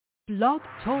Blog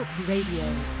Talk Radio.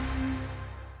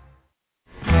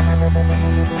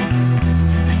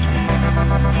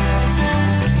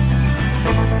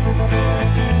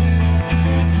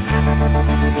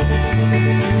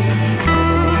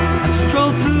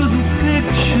 Stroll through the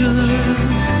pictures,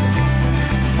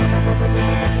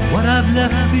 what I've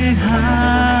left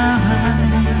behind.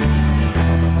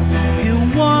 Here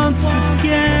once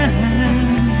again,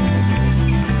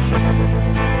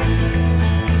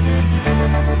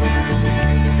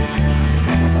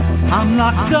 I'm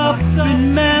locked up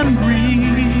in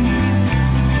memories,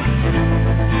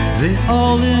 they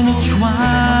all intertwine.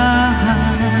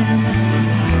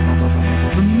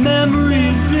 The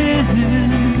memories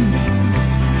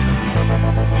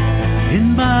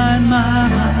in my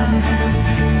mind.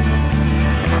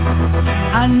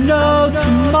 I know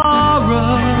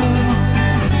tomorrow,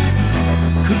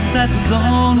 'cause that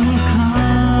dawn will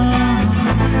come.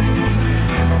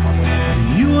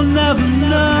 You will never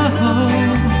know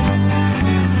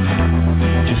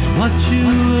just what you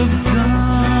have done.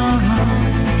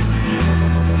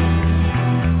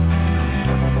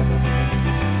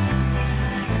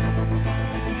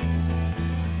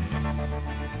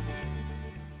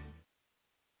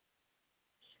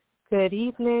 Good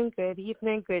evening,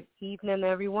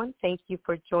 everyone. Thank you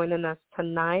for joining us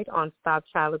tonight on Stop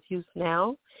Child Abuse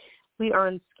Now. We are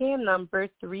on scan number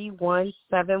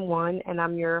 3171, and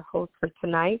I'm your host for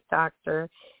tonight, Dr.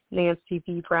 Nancy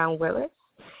B. Brown-Willis.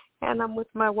 And I'm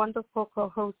with my wonderful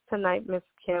co-host tonight, Ms.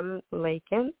 Kim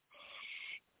Lakin.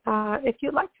 If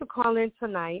you'd like to call in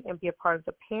tonight and be a part of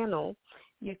the panel,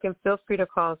 you can feel free to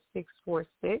call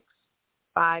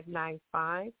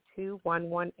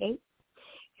 646-595-2118.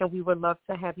 And we would love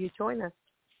to have you join us.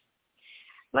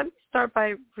 Let me start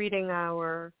by reading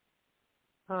our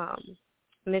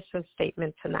mission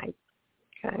statement tonight.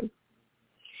 Okay.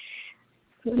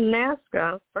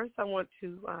 NAASCA, first I want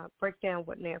to break down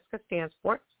what NAASCA stands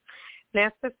for.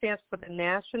 NAASCA stands for the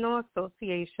National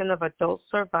Association of Adult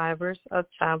Survivors of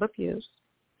Child Abuse.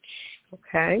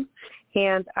 Okay.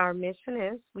 And our mission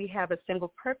is we have a single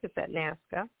purpose at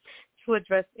NAASCA to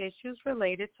address issues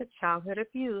related to childhood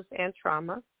abuse and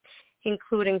trauma,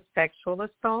 including sexual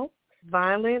assault,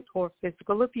 violent or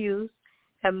physical abuse,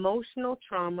 emotional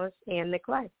traumas, and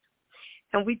neglect.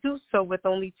 And we do so with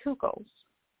only two goals.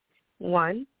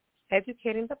 One,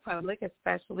 educating the public,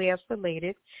 especially as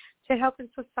related to helping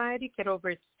society get over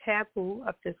its taboo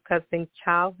of discussing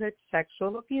childhood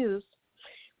sexual abuse,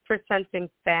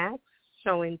 presenting facts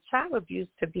showing child abuse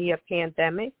to be a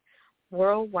pandemic,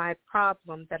 worldwide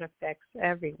problem that affects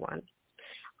everyone,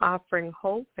 offering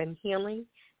hope and healing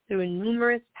through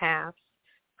numerous paths,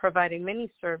 providing many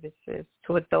services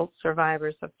to adult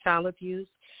survivors of child abuse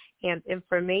and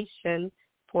information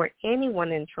for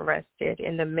anyone interested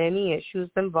in the many issues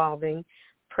involving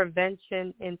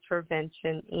prevention,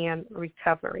 intervention, and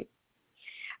recovery.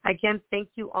 Again,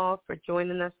 thank you all for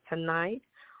joining us tonight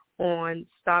on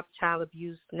Stop Child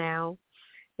Abuse Now.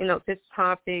 You know, this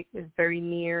topic is very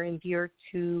near and dear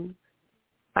to,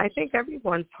 I think,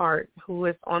 everyone's heart who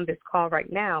is on this call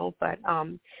right now. But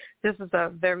this is a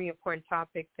very important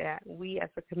topic that we as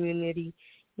a community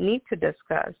need to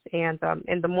discuss. And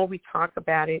the more we talk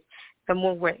about it, the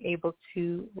more we're able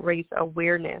to raise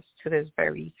awareness to this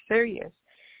very serious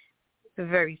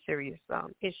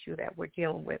issue that we're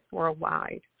dealing with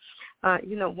worldwide.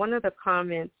 One of the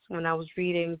comments when I was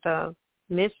reading the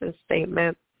mission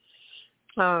statement,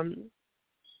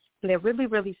 that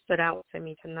really stood out to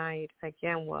me tonight,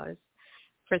 again, was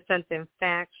presenting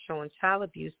facts showing child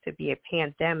abuse to be a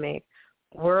pandemic,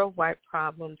 worldwide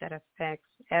problem that affects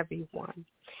everyone.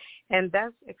 And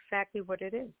that's exactly what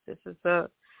it is. This is a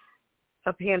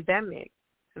pandemic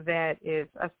that is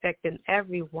affecting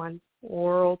everyone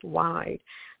worldwide.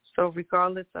 So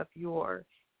regardless of your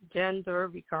gender,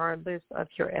 regardless of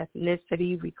your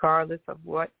ethnicity, regardless of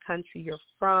what country you're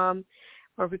from,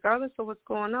 or regardless of what's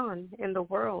going on in the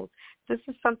world, this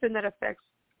is something that affects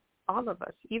all of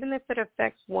us. Even if it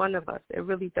affects one of us, it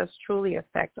really does truly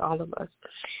affect all of us.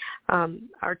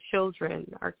 Our children,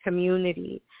 our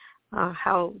community,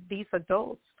 how these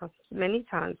adults, many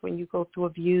times when you go through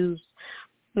abuse,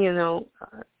 when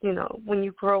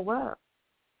you grow up,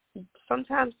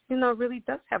 sometimes, it really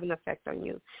does have an effect on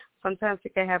you. Sometimes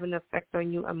it can have an effect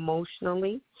on you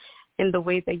emotionally, in the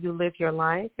way that you live your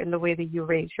life, in the way that you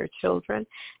raise your children.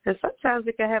 And sometimes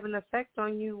it can have an effect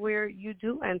on you where you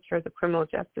do enter the criminal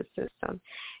justice system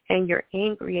and you're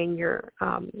angry and you're,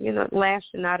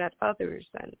 lashing out at others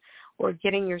or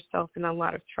getting yourself in a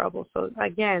lot of trouble. So,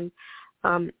 again,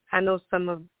 I know some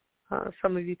of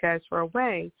you guys were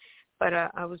away, but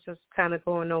I was just kind of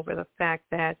going over the fact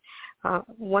that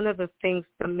one of the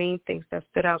main things that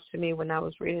stood out to me when I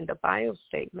was reading the bio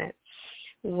statement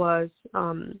was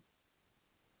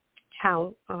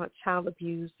how child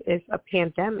abuse is a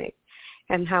pandemic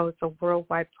and how it's a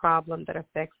worldwide problem that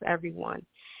affects everyone.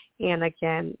 And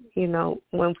again,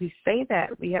 when we say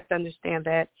that, we have to understand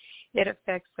that it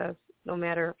affects us no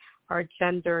matter our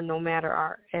gender, no matter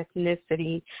our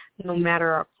ethnicity, no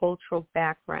matter our cultural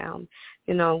background.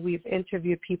 We've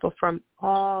interviewed people from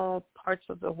all parts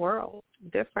of the world,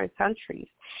 different countries,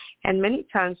 and many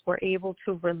times we're able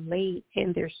to relate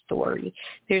in their story.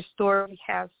 Their story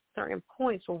has certain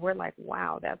points where we're like,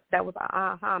 wow, that was an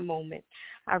aha moment.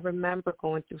 I remember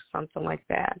going through something like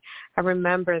that. I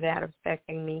remember that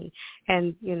affecting me.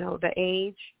 And, the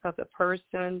age of the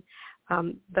person,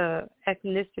 the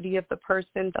ethnicity of the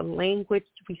person, the language,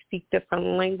 we speak different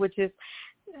languages,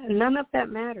 none of that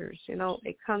matters.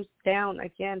 It comes down,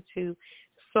 again, to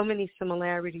so many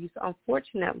similarities,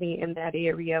 unfortunately, in that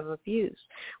area of abuse.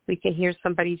 We can hear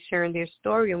somebody sharing their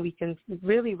story, and we can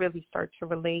really, really start to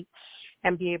relate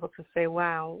and be able to say,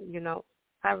 wow,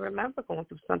 I remember going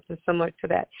through something similar to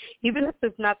that. Even if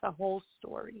it's not the whole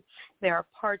story, there are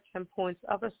parts and points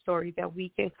of a story that we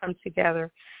can come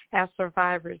together as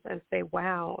survivors and say,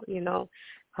 wow,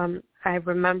 I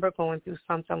remember going through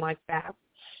something like that.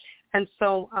 And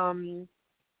so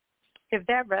if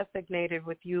that resonated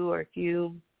with you, or if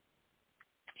you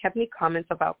have any comments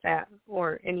about that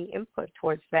or any input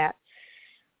towards that,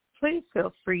 please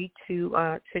feel free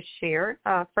to share.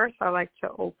 First, I'd like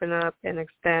to open up and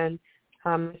extend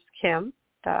Ms. Kim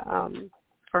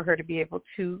for her to be able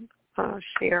to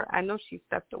share. I know she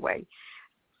stepped away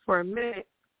for a minute,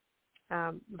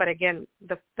 but again,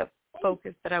 the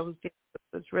focus that I was getting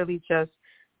was really just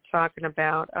talking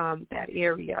about that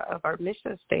area of our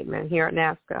mission statement here at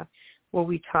NAASCA, where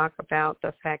we talk about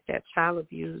the fact that child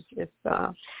abuse is,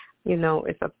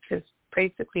 it's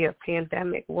basically a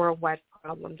pandemic, worldwide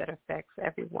problem that affects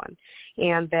everyone,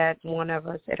 and that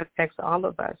it affects all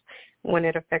of us. When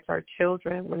it affects our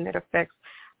children, when it affects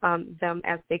them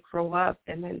as they grow up,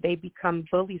 and then they become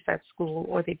bullies at school,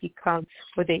 or they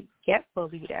get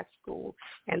bullied at school,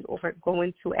 and or go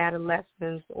into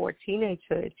adolescence or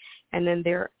teenagehood, and then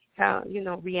they're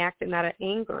reacting out of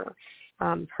anger,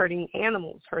 hurting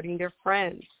animals, hurting their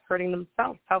friends, hurting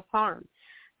themselves, self-harm.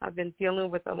 I've been dealing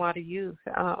with a lot of youth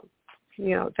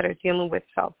that are dealing with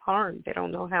self-harm. They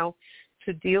don't know how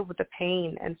to deal with the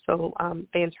pain, and so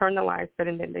they internalize it,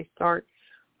 and then they start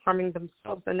harming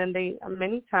themselves, and then they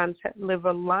many times live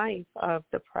a life of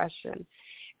depression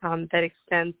that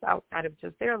extends outside of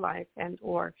just their life, and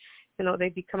or they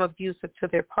become abusive to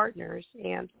their partners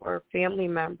and or family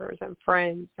members and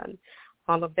friends and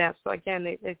all of that. So again,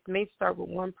 it may start with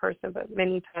one person, but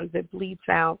many times it bleeds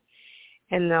out,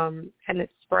 and it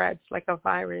spreads like a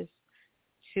virus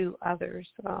to others.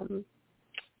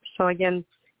 So again,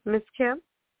 Ms. Kim,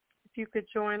 if you could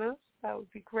join us, that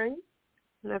would be great.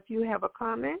 And if you have a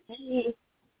comment.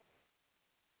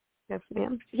 Yes,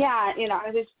 ma'am. Yeah,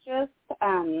 I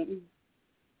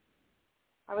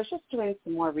was just doing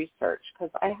some more research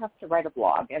because I have to write a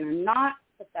blog, and I'm not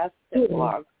the best at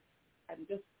blogs.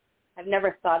 I've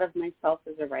never thought of myself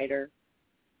as a writer.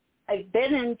 I've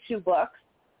been into books,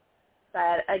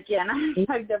 but again,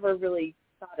 I've never really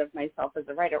thought of myself as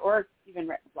a writer or even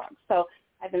written blogs. So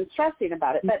I've been stressing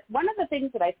about it. But one of the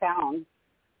things that I found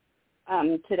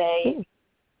today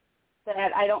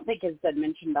that I don't think has been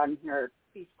mentioned on here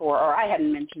before, or I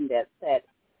hadn't mentioned it, that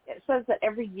it says that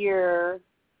every year,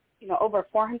 over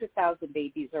 400,000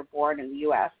 babies are born in the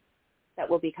U.S. that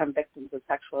will become victims of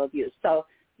sexual abuse. So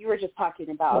you were just talking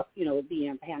about,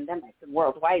 being a pandemic and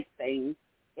worldwide thing.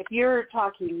 If you're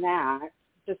talking that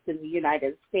just in the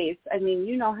United States, I mean,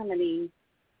 how many,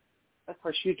 of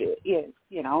course you do,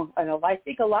 I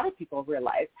think a lot of people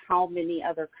realize how many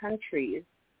other countries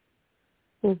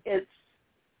it's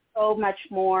so much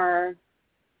more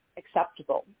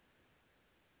acceptable.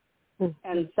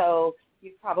 And so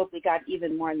you've probably got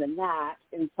even more than that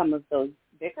in some of those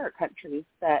bigger countries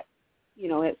that,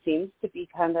 it seems to be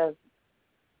kind of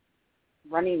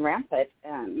running rampant,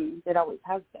 and it always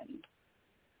has been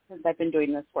since I've been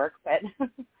doing this work. But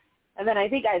and then I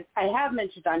think I have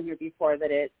mentioned on here before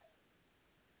that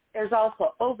there's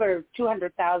also over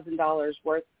 $200,000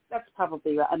 worth, that's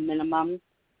probably a minimum,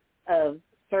 of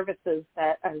services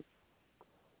that a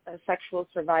sexual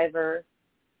survivor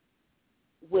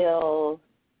will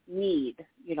need.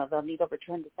 They'll need over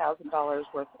 $200,000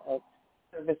 worth of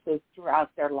services throughout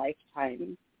their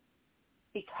lifetime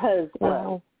because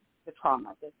of the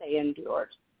trauma that they endured.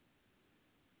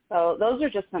 So those are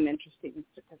just some interesting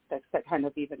statistics that kind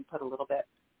of even put a little bit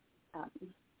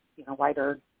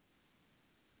wider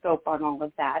scope on all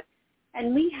of that.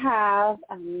 And we have,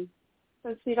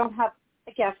 since we don't have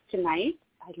a guest tonight,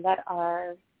 I let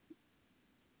our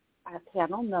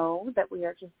panel know that we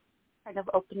are just kind of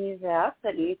opening it up,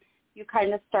 and you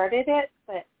kind of started it.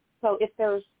 But so if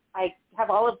I have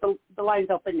all of the lines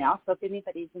open now, so if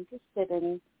anybody's interested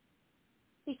in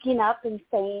speaking up and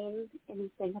saying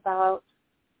anything about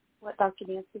what Dr.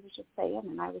 Nancy was just saying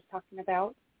and I was talking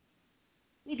about,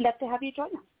 we'd love to have you join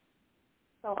us.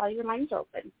 So all your lines are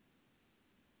open.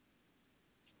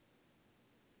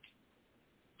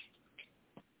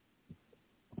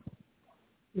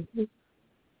 Mm-hmm.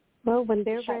 Well, when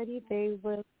they're ready, they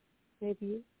will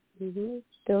maybe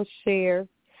they'll share.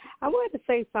 I wanted to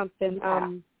say something,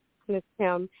 Ms.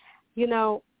 Kim.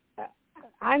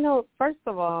 I know. First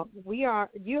of all, you are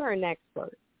an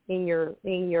expert in your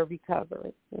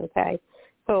recovery. Okay,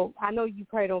 so I know you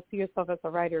probably don't see yourself as a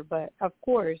writer, but of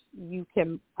course you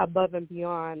can above and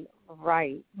beyond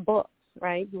write books.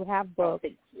 Right? You have books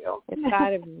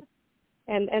inside of you.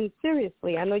 And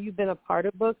seriously, I know you've been a part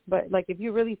of books, but like if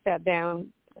you really sat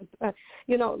down, and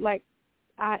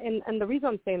the reason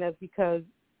I'm saying that is because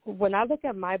when I look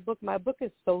at my book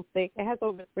is so thick. It has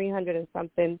over 300 and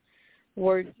something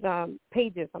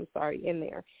pages in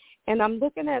there. And I'm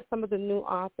looking at some of the new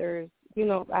authors.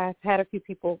 I've had a few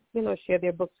people, share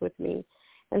their books with me.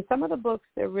 And some of the books,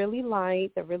 they're really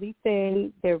light, they're really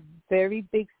thin, they're very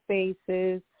big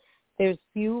spaces. There's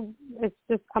few, it's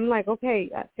just, I'm like,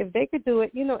 okay, if they could do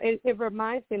it, it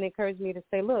reminds me and encourages me to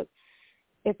say, look,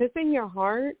 if it's in your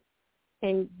heart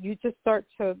and you just start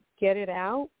to get it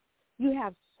out, you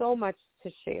have so much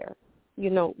to share,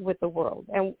 with the world.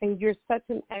 And you're such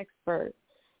an expert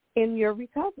in your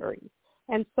recovery.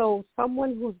 And so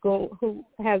someone who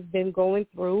has been going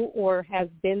through or has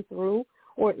been through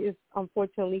or is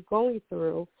unfortunately going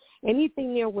through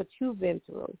anything near what you've been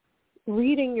through,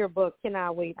 reading your book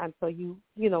cannot wait until you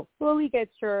fully get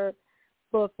your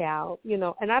book out,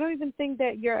 and I don't even think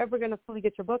that you're ever going to fully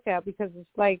get your book out because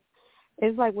it's like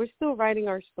we're still writing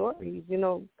our stories,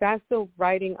 God's still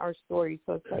writing our stories,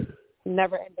 so it's like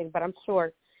never ending. But I'm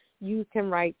sure you can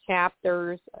write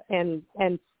chapters and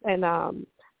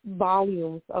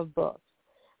volumes of books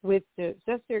with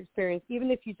just your experience, even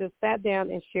if you just sat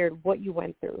down and shared what you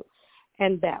went through,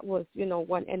 and that was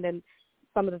one, and then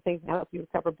some of the things that help you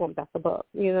recover, boom, that's the book.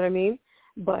 You know what I mean?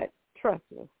 But trust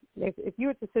me, if you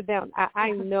were to sit down,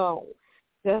 I know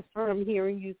just from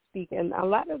hearing you speak and a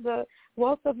lot of the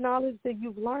wealth of knowledge that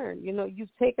you've learned,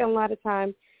 you've taken a lot of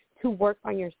time to work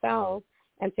on yourself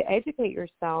and to educate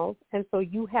yourself. And so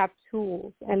you have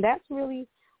tools. And that's really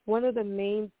one of the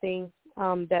main things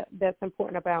that's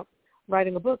important about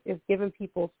writing a book is giving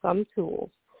people some tools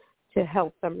to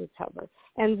help them recover.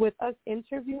 And with us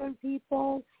interviewing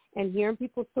people and hearing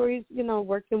people's stories,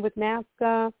 working with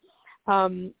NAASCA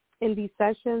in these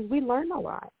sessions, we learn a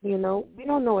lot. We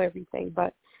don't know everything,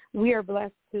 but we are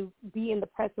blessed to be in the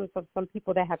presence of some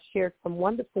people that have shared some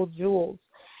wonderful jewels.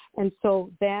 And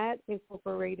so that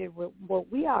incorporated with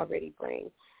what we already bring,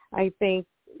 I think,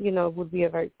 would be a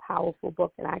very powerful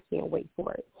book, and I can't wait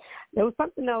for it. There was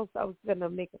something else I was going to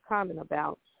make a comment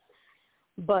about,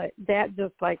 but that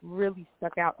just really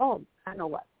stuck out. Oh, I know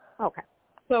what. Okay.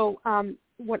 So, so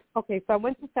I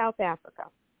went to South Africa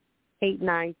 8,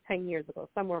 9, 10 years ago,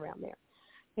 somewhere around there.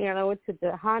 And I went to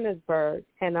Johannesburg,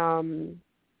 and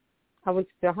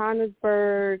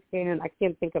and I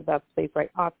can't think of that place right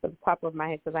off the top of my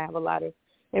head because I have a lot of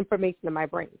information in my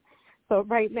brain. So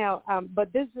right now,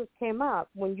 but this just came up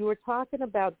when you were talking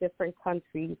about different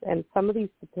countries and some of these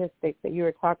statistics that you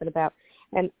were talking about,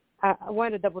 and I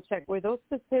wanted to double check. Were those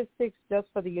statistics just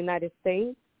for the United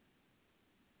States?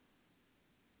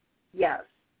 Yes.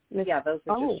 Yeah, those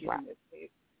are just United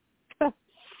States.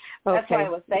 That's why I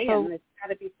was saying it's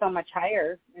got to be so much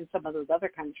higher in some of those other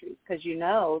countries because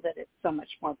that it's so much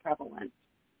more prevalent.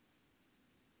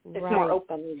 It's more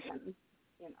open even,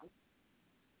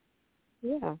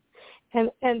 Yeah.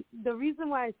 And the reason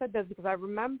why I said that is because I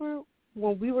remember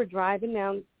when we were driving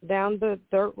down the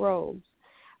dirt roads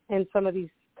in some of these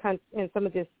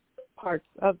parts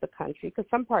of the country, because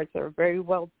some parts are very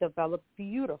well developed,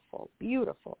 beautiful.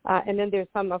 And then there's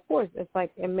some, of course, it's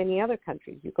like in many other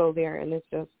countries. You go there and it's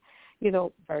just,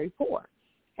 very poor.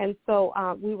 And so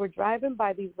we were driving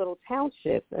by these little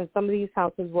townships, and some of these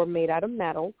houses were made out of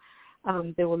metal.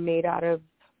 They were made out of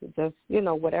just,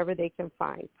 whatever they can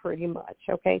find, pretty much,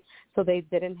 okay? So they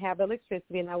didn't have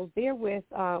electricity. And I was there with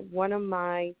one of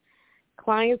my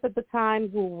clients at the time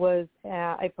who was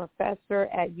a professor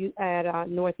at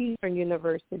Northeastern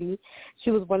University.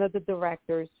 She was one of the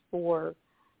directors for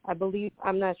I believe,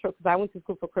 I'm not sure because I went to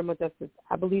school for criminal justice.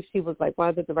 I believe she was like one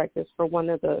of the directors for one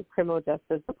of the criminal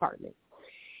justice departments.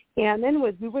 And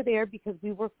anyways, we were there because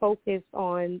we were focused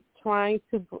on trying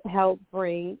to help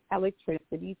bring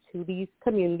electricity to these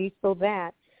communities so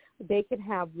that they can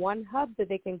have one hub that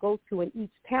they can go to in each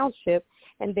township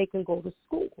and they can go to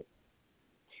school.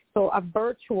 So a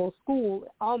virtual school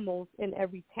almost in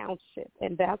every township.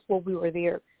 And that's what we were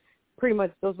there. Pretty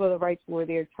much those were the rights we were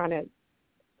there trying to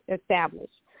establish.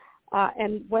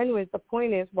 And anyways, the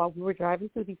point is, while we were driving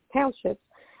through these townships,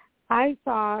 I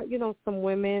saw, some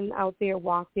women out there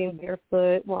walking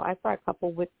barefoot. Well, I saw a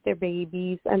couple with their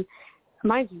babies. And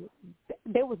mind you,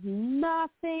 there was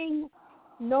nothing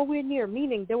nowhere near,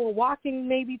 meaning they were walking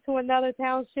maybe to another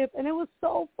township, and it was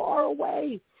so far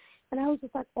away. And I was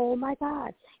just like, oh, my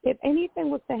God, if anything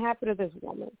was to happen to this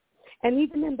woman, and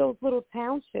even in those little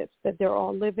townships that they're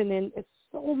all living in, it's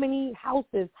so many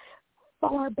houses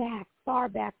far back,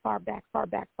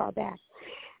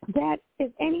 that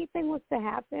if anything was to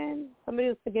happen, somebody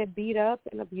was to get beat up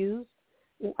and abused,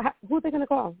 who are they going to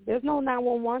call? There's no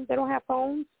 911. They don't have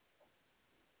phones.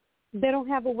 They don't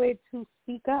have a way to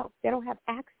speak up. They don't have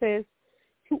access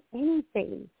to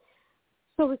anything.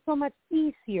 So it's so much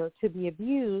easier to be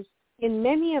abused in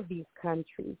many of these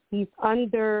countries, these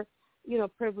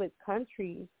privileged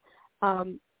countries,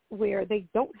 where they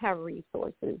don't have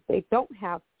resources, they don't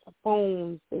have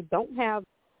phones, they don't have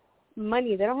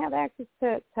money, they don't have access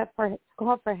to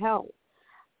call for help.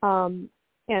 And,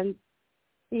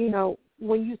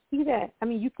 when you see that,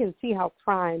 you can see how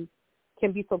crime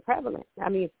can be so prevalent.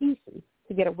 It's easy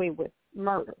to get away with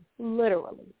murder,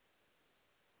 literally.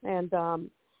 And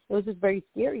it was just very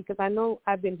scary because I know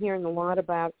I've been hearing a lot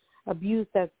about abuse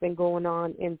that's been going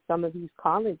on in some of these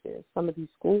colleges, some of these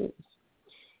schools.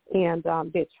 And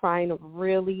they're trying to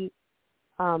really,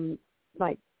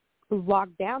 lock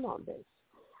down on this.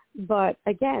 But,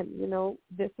 again,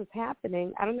 this is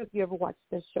happening. I don't know if you ever watched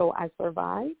this show, I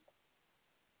Survived.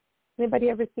 Anybody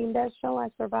ever seen that show, I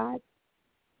Survived?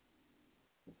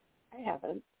 I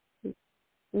haven't.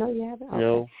 No, you haven't? Okay.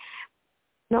 No.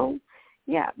 No?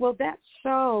 Yeah, well, that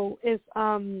show is,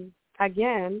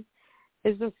 again,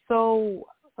 is just so,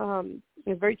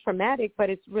 it's very traumatic, but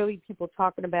it's really people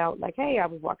talking about, like, hey, I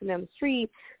was walking down the street,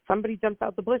 somebody jumped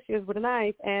out the bushes with a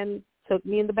knife and took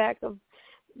me in the back of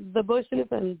the bushes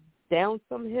and down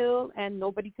some hill, and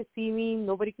nobody could see me,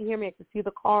 nobody could hear me. I could see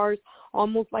the cars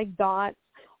almost like dots,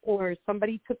 or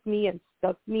somebody took me and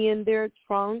stuck me in their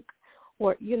trunk,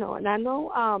 or, and I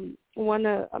know one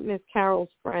of Miss Carol's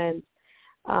friends,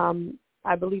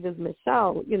 I believe is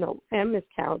Michelle, and Miss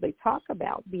Carol, they talk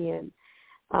about being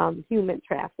human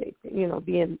trafficked,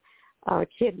 being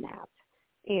kidnapped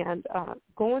and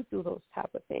going through those type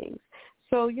of things.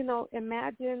 So,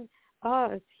 imagine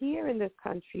us here in this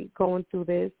country going through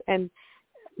this and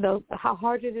how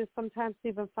hard it is sometimes to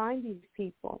even find these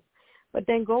people. But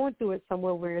then going through it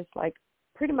somewhere where it's like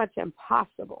pretty much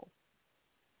impossible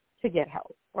to get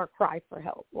help or cry for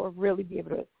help or really be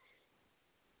able to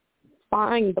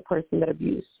find the person that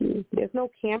abused you. There's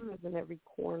no cameras in every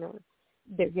corner.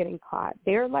 They're getting caught.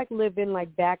 They're like living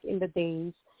like back in the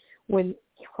days when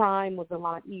crime was a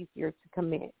lot easier to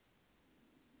commit.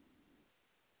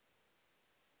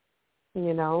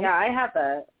 Yeah, I have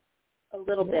a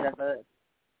little bit of a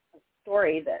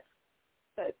story that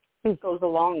goes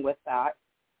along with that.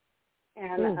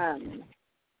 And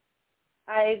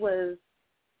I was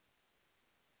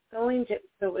going to,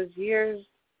 so it was years,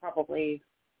 probably,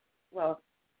 well,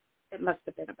 it must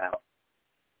have been about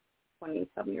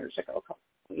 20-some years ago,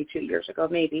 22 years ago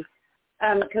maybe,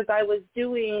 because I was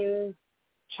doing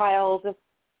child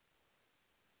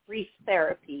grief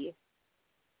therapy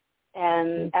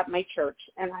and at my church,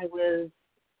 and I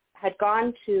had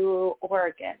gone to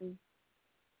Oregon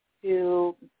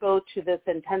to go to this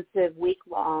intensive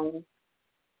week-long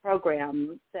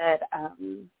program that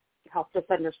helped us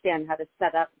understand how to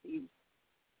set up these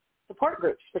support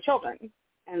groups for children.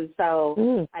 And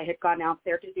so I had gone out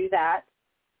there to do that.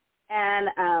 And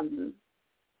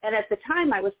at the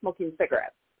time, I was smoking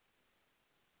cigarettes.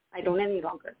 I don't any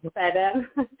longer. But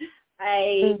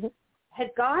I had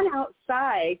gone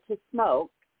outside to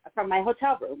smoke from my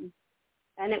hotel room,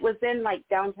 and it was in, like,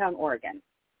 downtown Oregon.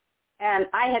 And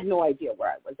I had no idea where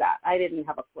I was at. I didn't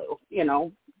have a clue,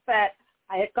 But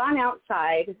I had gone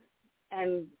outside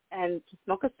and to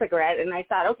smoke a cigarette, and I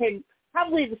thought, okay,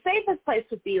 probably the safest place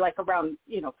would be, like, around,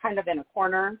 kind of in a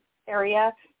corner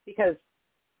area because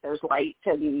there's light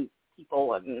and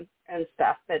people and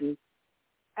stuff. And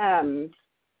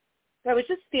so I was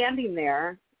just standing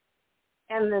there,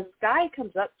 and this guy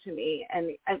comes up to me,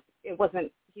 and it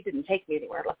wasn't he didn't take me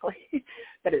anywhere, luckily,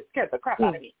 but it scared the crap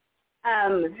out of me.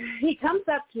 He comes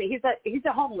up to me. He's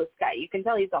a homeless guy. You can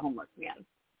tell he's a homeless man.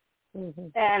 Mm-hmm.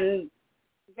 And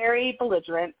very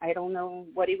belligerent. I don't know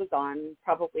what he was on,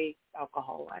 probably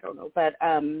alcohol. I don't know, but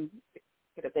it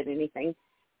could have been anything.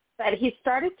 But he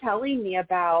started telling me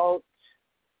about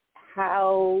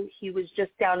how he was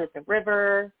just down at the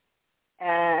river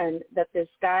and that this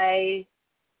guy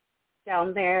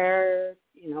down there,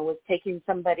 was taking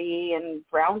somebody and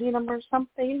drowning him or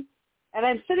something. And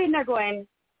I'm sitting there going,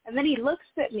 and then he looks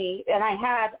at me, and I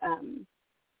had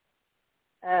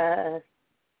a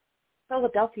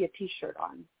Philadelphia T-shirt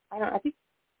on. I think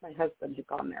my husband had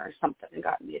gone there or something and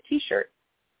gotten me a T-shirt,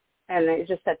 and it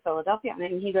just said Philadelphia.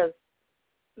 And he goes,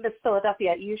 Miss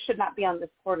Philadelphia, you should not be on this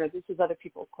corner. This is other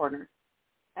people's corner.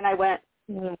 And I went,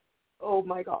 oh,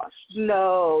 my gosh,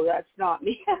 no, that's not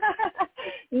me.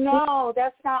 No,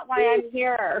 that's not why I'm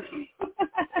here.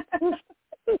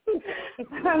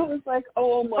 I was like,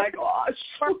 oh, my gosh.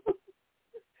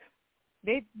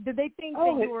 Did they think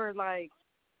that you were like,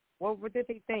 what did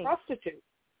they think? A prostitute.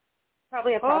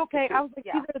 Probably a prostitute. Okay, I was like,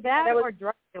 either that or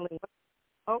drug dealing.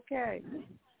 Okay.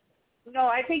 No,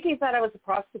 I think he thought I was a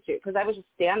prostitute because I was just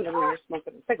standing there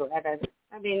smoking a cigarette.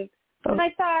 I mean, and I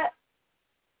thought,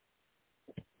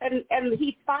 and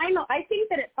I think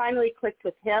that it finally clicked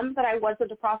with him that I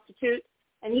wasn't a prostitute,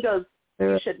 and he goes,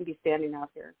 you shouldn't be standing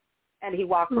out here. And he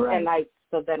walked, and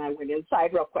so then I went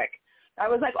inside real quick. I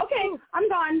was like, okay, I'm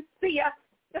gone. See ya.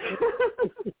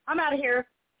 I'm out of here.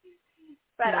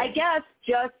 But I guess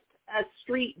just a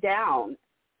street down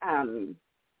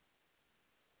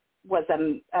was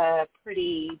a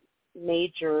pretty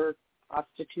major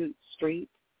prostitute street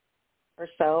or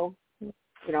so.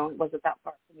 It wasn't that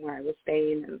far from where I was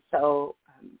staying. And so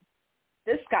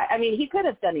this guy, I mean, he could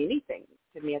have done anything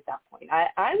to me at that point.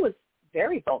 I was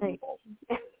very vulnerable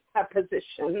in that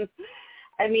position.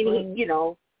 I mean,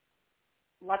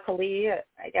 luckily,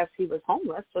 I guess he was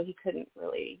homeless, so he couldn't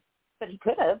really, but he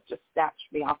could have just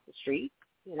snatched me off the street,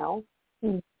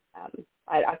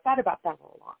 I thought about that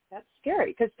a lot. That's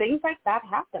scary because things like that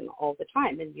happen all the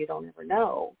time, and you don't ever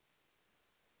know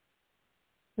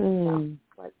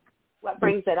what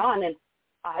brings it on. And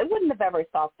I wouldn't have ever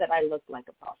thought that I looked like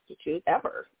a prostitute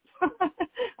ever.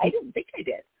 I didn't think I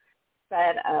did.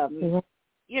 But,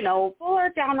 people are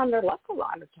down on their luck a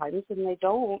lot of times, and they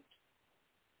don't,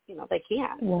 they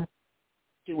can't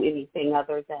do anything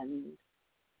other than,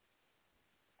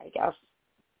 I guess,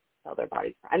 sell their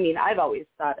bodies. I mean, I've always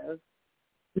thought of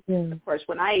course,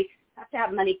 when I have to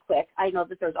have money quick, I know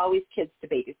that there's always kids to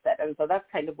babysit, and so that's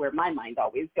kind of where my mind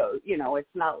always goes. It's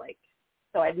not like,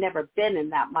 so I've never been in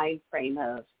that mind frame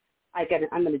of I'm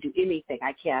going to do anything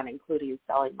I can, including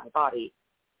selling my body.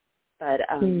 But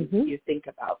you think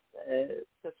about the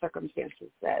circumstances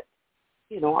that,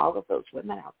 all of those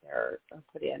women out there are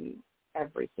put in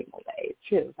every single day,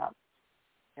 too. That's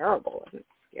terrible, and it's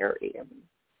scary. And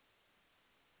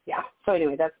so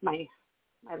anyway, that's my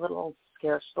little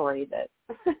scare story that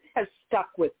has stuck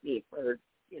with me for,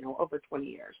 over 20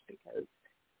 years because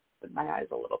with my eyes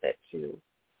a little bit too,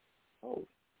 I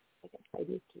guess I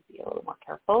need to be a little more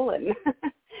careful and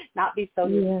not be so,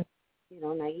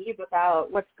 naive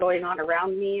about what's going on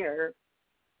around me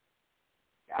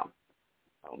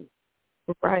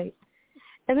Right.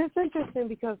 And it's interesting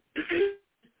because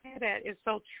that is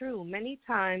so true. Many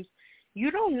times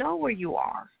you don't know where you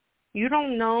are. You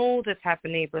don't know the type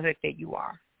of neighborhood that you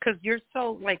are because you're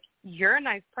so, you're a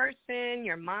nice person,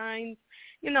 your mind,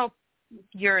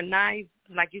 you're a nice,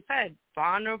 like you said,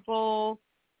 vulnerable,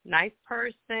 nice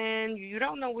person. You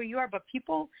don't know where you are, but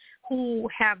people who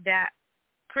have that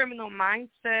criminal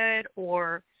mindset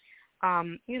or,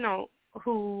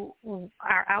 who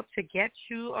are out to get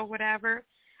you or whatever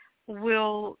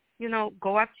will,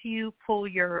 go up to you,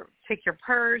 take your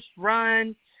purse,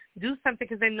 run, do something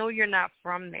because they know you're not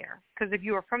from there. Because if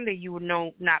you were from there, you would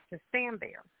know not to stand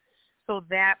there. So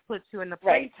that puts you in the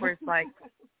place where it's like,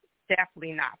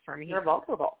 definitely not from here. You're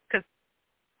vulnerable. Because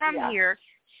from here,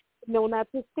 know not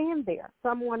to stand there.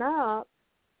 Someone up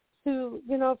to,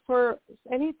 for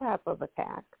any type of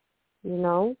attack,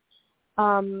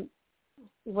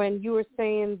 When you were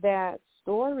saying that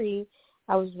story,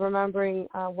 I was remembering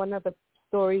one of the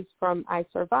stories from I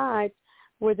Survived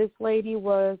where this lady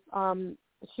was,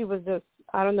 she was just,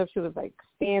 I don't know if she was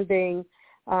standing,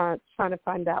 trying to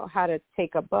find out how to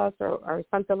take a bus or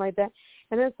something like that.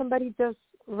 And then somebody just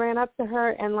ran up to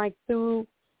her and threw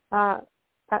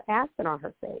acid on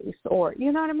her face or,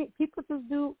 you know what I mean? People just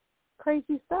do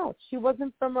crazy stuff. She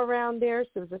wasn't from around there.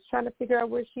 She was just trying to figure out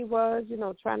where she was,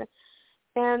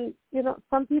 and,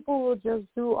 some people will just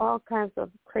do all kinds of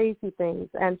crazy things.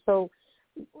 And so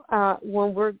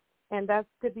and that's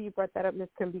good that you brought that up, Ms.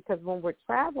 Kim, because when we're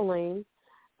traveling,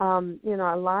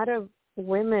 a lot of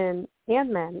women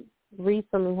and men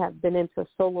recently have been into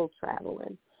solo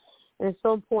traveling. And it's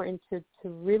so important to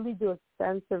really do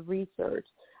extensive research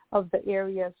of the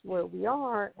areas where we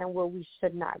are and where we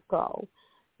should not go.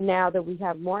 Now that we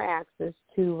have more access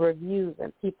to reviews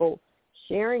and people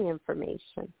sharing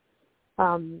information,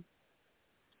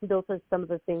 those are some of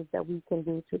the things that we can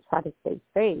do to try to stay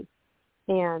safe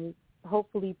and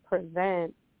hopefully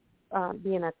prevent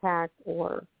being attacked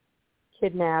or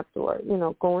kidnapped or,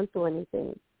 going through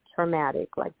anything traumatic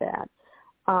like that.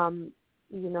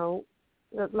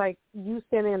 Like you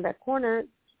standing in that corner,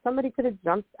 somebody could have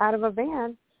jumped out of a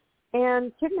van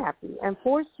and kidnapped you and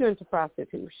forced you into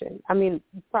prostitution. I mean,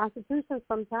 prostitution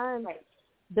sometimes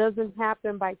doesn't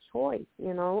happen by choice,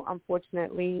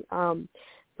 unfortunately.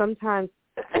 Sometimes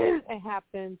it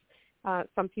happens.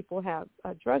 Some people have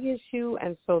a drug issue,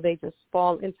 and so they just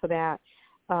fall into that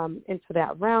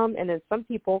realm. And then some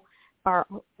people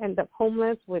end up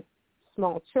homeless with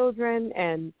small children,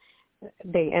 and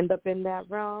they end up in that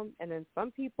realm. And then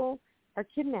some people are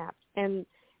kidnapped. And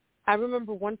I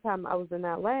remember one time I was in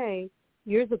L.A.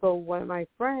 years ago, one of my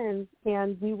friends,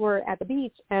 and we were at the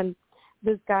beach, and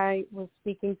this guy was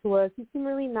speaking to us. He seemed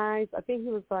really nice. I think he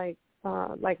was like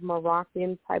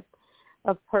Moroccan type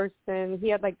of person. He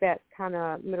had like that kind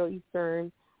of Middle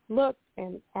Eastern look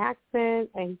and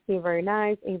accent, and he seemed very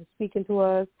nice, and he was speaking to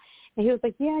us. And he was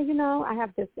like, yeah, I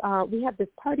have this, we have this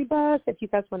party bus if you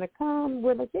guys want to come.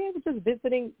 We're like, yeah, we're just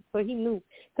visiting. So he knew,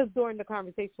 because during the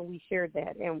conversation we shared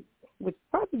that, and which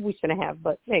probably we shouldn't have,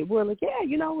 but hey, we're like, yeah,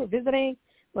 we're visiting.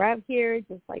 We're out here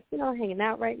just like, hanging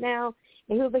out right now.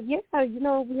 And he was like, yeah,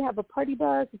 we have a party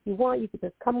bus. If you want, you could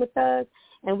just come with us.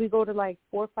 And we go to like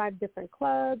 4 or 5 different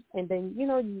clubs. And then,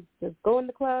 you just go in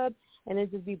the club and then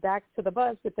just be back to the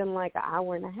bus within like an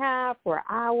hour and a half or an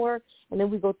hour. And then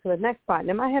we go to the next spot. And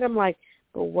in my head, I'm like,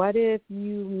 but what if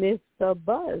you miss the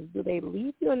bus? Do they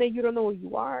leave you and then you don't know where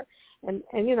you are? And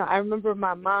I remember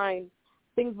my mind,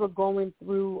 things were going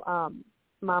through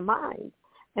my mind.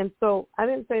 And so I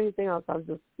didn't say anything else. I was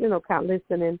just, kind of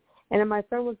listening. And then my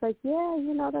friend was like, yeah,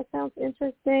 that sounds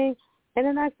interesting. And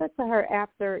then I said to her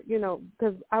after,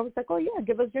 because I was like, oh, yeah,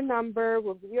 give us your number.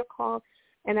 We'll give you a call.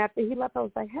 And after he left, I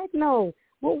was like, heck no.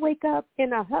 We'll wake up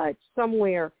in a hutch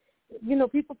somewhere.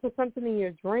 People put something in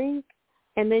your drink,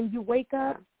 and then you wake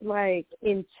up, like,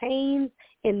 in chains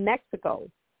in Mexico.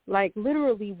 Like,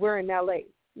 literally, we're in L.A.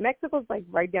 Mexico's, like,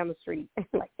 right down the street.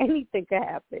 Like, anything could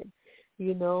happen.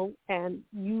 And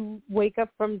you wake up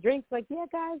from drinks like, yeah,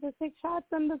 guys, let's take shots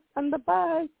on the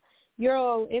bus. You're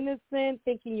all innocent,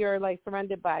 thinking you're, like,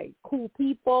 surrounded by cool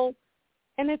people.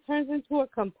 And it turns into a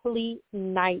complete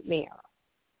nightmare.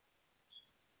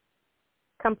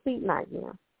 Complete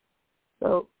nightmare.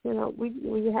 So,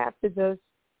 we have to just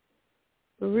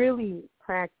really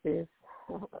practice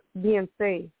being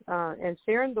safe and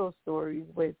sharing those stories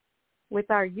with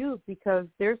our youth, because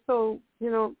they're so,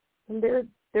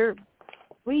 they're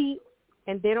sweet,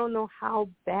 and they don't know how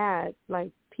bad, like,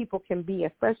 people can be,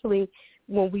 especially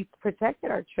when we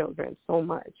protected our children so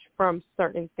much from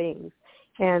certain things.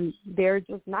 And they're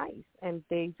just nice, and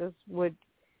they just would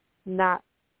not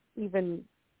even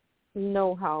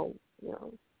know how,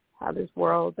 how this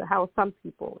world, how some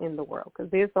people in the world, because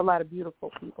there's a lot of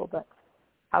beautiful people, but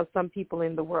how some people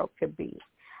in the world could be.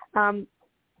 I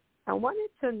wanted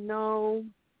to know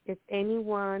if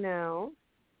anyone else,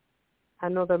 I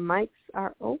know the mics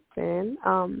are open.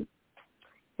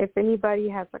 If anybody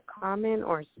has a comment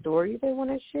or a story they want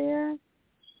to share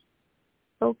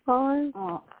so far.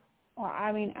 Well,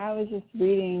 I mean, I was just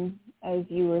reading as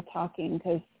you were talking,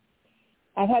 because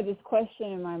I've had this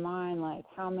question in my mind, like,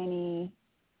 how many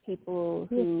people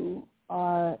who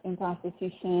are in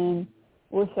prostitution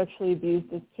were sexually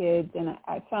abused as kids. And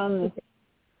I found this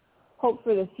Hope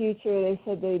for the Future. They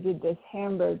said they did this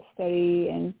Hamburg study,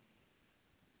 and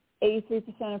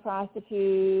 83% of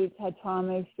prostitutes had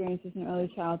trauma experiences in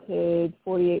early childhood.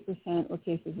 48% were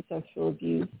cases of sexual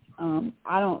abuse.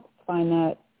 I don't find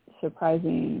that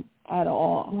surprising at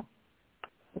all.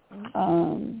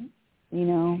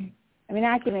 I mean,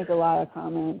 I can make a lot of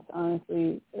comments,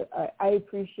 honestly. I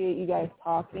appreciate you guys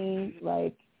talking.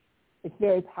 Like, it's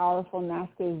very powerful.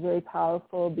 NAASCA is very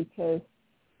powerful because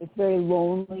it's very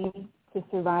lonely to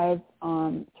survive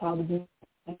child abuse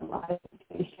in a lot of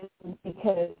situations,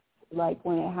 because, like,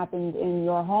 when it happens in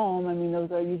your home, I mean,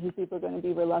 those are usually people are going to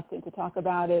be reluctant to talk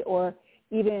about it, or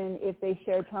even if they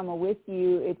share trauma with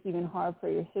you, it's even hard for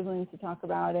your siblings to talk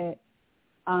about it.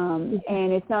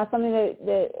 And it's not something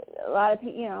that a lot of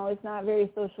people, it's not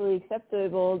very socially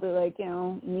acceptable to, like,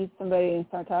 meet somebody and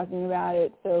start talking about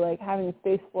it. So, like, having a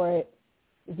space for it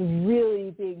is a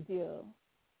really big deal.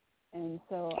 And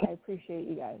so I appreciate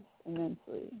you guys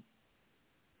immensely.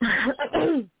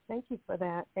 Thank you for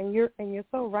that. And you're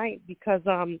so right, because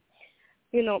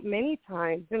many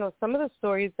times, some of the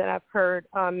stories that I've heard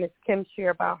Ms. Kim share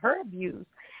about her abuse,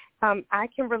 I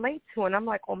can relate to, and I'm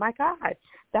like, oh my God,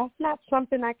 that's not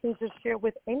something I can just share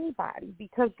with anybody,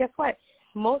 because guess what?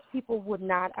 Most people would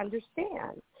not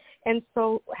understand. And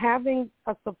so having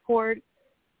a support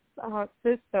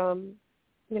system,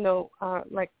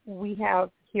 like we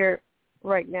have here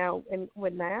right now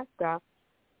with NAASCA,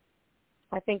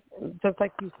 I think, just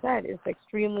like you said, is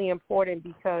extremely important,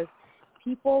 because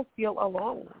people feel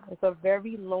alone. It's a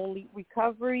very lonely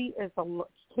recovery.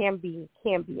 Can be.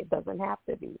 It doesn't have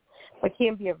to be, but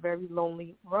can be a very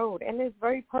lonely road, and it's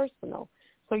very personal.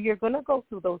 So you're going to go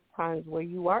through those times where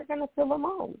you are going to feel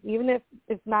alone, even if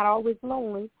it's not always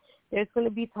lonely. There's going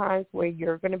to be times where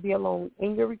you're going to be alone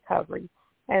in your recovery,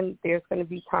 and there's going to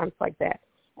be times like that.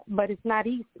 But it's not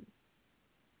easy.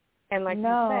 And like you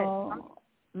said,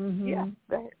 mm-hmm. Yeah,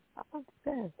 go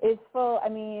ahead. It's full. I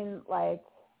mean, like,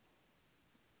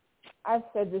 I've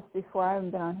said this before. I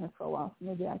haven't been on here for a while, so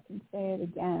maybe I can say it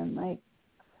again. Like,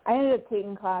 I ended up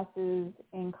taking classes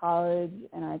in college,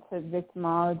 and I took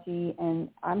victimology, and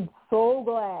I'm so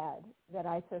glad that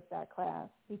I took that class,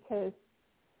 because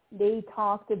they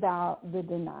talked about the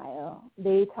denial.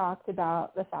 They talked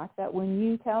about the fact that when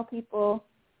you tell people,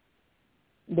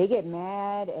 they get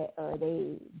mad, or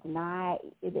they deny,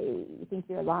 they think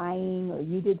you're lying, or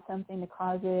you did something to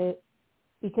cause it,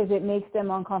 because it makes them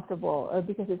uncomfortable, or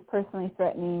because it's personally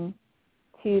threatening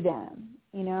to them,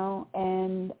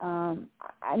 And,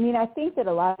 I think that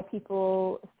a lot of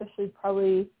people, especially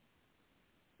probably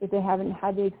if they haven't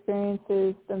had the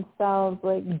experiences themselves,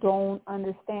 like, don't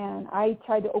understand. I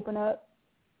tried to open up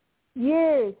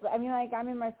years. I'm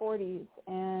in my 40s,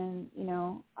 and,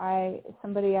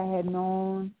 somebody I had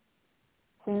known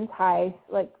since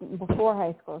before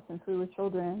high school, since we were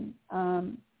children,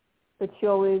 but she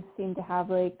always seemed to have,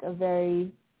 like,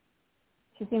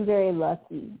 she seemed very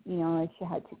lucky, like, she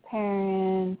had 2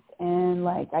 parents, and,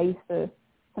 like,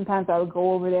 sometimes I would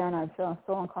go over there and I'd feel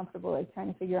so uncomfortable, like,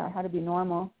 trying to figure out how to be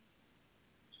normal,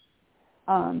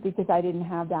 because I didn't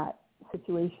have that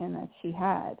situation that she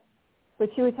had.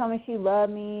 But she would tell me she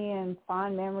loved me and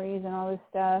fond memories and all this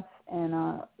stuff,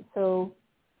 and so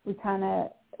we kind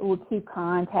of would keep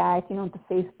contact, with the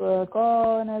Facebook,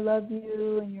 and I love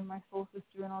you, and you're my soul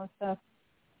sister and all this stuff.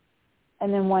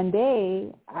 And then one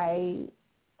day I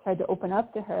tried to open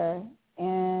up to her,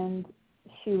 and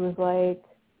she was like,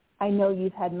 I know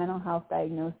you've had mental health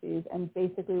diagnoses, and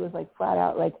basically was like flat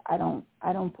out like, I don't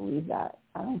believe that.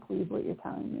 I don't believe what you're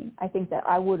telling me. I think that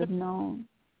I would have known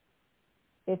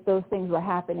if those things were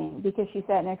happening, because she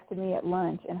sat next to me at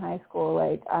lunch in high school,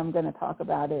 like, I'm going to talk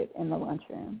about it in the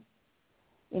lunchroom,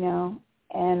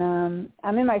 and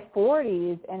I'm in my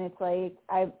 40s, and it's like,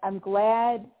 I'm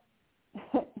glad,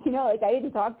 like, I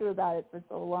didn't talk to her about it for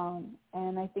so long,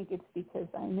 and I think it's because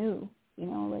I knew,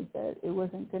 like, that it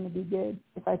wasn't going to be good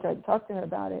if I tried to talk to her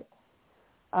about it.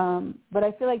 But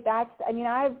I feel like I've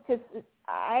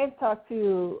talked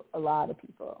to a lot of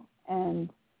people,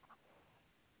 and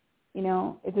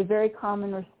it's a very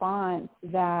common response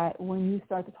that when you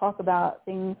start to talk about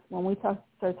things, when we start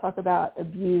to talk about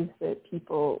abuse, that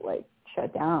people, like,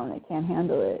 shut down. They can't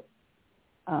handle it.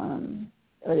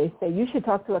 Or they say, you should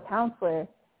talk to a counselor.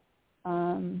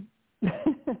 And,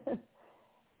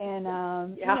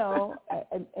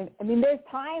 there's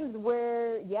times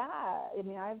where,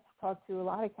 I've talked to a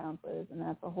lot of counselors, and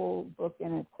that's a whole book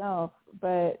in itself.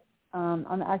 But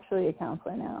I'm actually a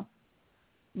counselor now.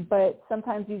 But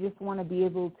sometimes you just want to be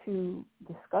able to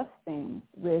discuss things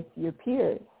with your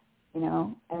peers,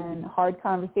 and hard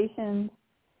conversations.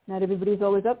 Not everybody's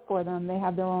always up for them. They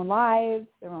have their own lives,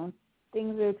 their own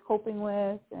things they're coping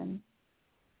with, and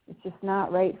it's just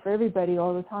not right for everybody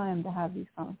all the time to have these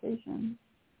conversations.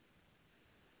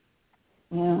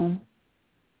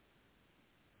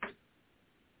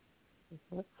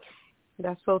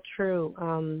 That's so true.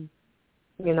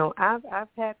 I've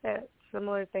had that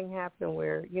similar thing happen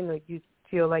where, you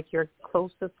feel like you're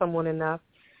close to someone enough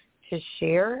to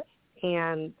share,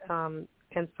 and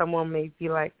someone may be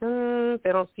like, they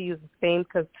don't see you the same,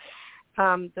 because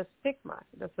the stigma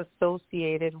that's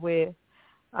associated with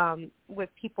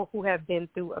people who have been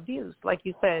through abuse. Like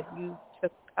you said, you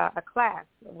took a class,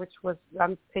 which was,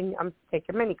 I'm taking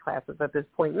many classes at this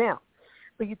point now,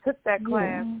 but you took that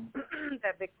class,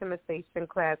 that victimization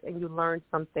class, and you learned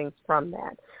some things from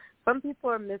that. some people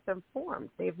are misinformed.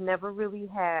 They've never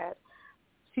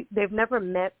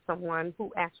met someone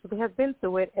who actually has been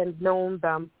through it and known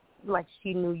them like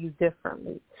she knew you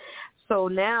differently. So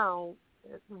now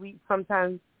some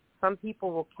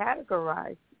people will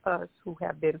categorize us who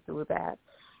have been through that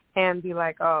and be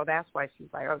like, oh, that's why she's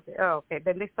like, okay.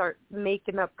 Then they start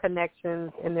making up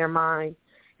connections in their mind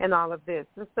and all of this,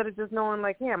 instead of just knowing,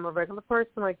 like, yeah, I'm a regular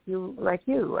person like you,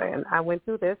 and I went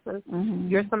through this, and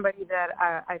you're somebody that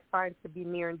I find to be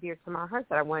near and dear to my heart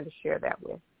that I wanted to share that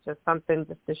with, just something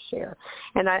just to share.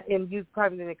 And you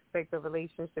probably didn't expect the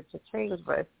relationship to change,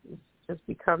 but it just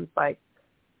becomes like,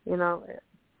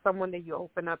 someone that you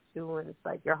open up to, and it's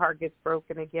like your heart gets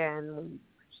broken again when you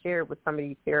share it with somebody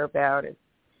you care about. And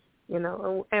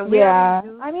yeah,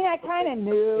 I mean, I kind of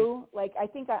knew. Like, I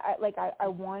think I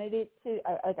wanted it to.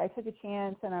 I took a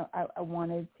chance, and I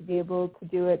wanted to be able to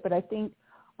do it. But I think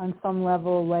on some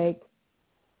level, like,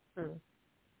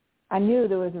 I knew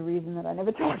there was a reason that I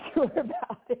never talked to her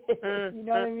about it. You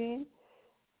know what I mean?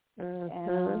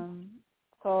 And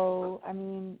so, I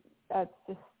mean, that's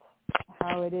just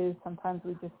how it is. Sometimes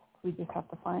we just have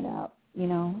to find out,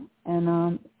 And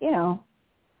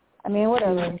I mean,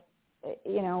 whatever.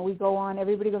 We go on,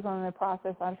 everybody goes on in their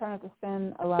process. I'm trying not to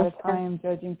spend a lot of time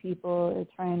judging people or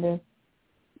trying to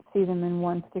see them in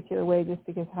one particular way just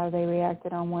because how they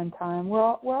reacted on one time. We're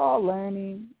all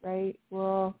learning, right? We're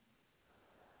all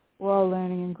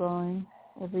learning and growing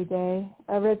every day.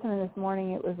 I read something this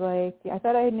morning. It was like, I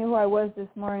thought I knew who I was this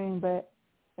morning, but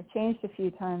I've changed a few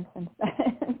times since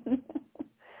then.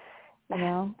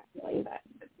 Like that.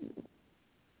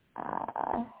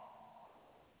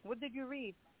 What did you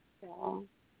read?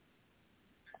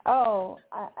 Oh,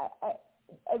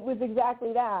 it was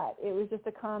exactly that. It was just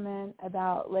a comment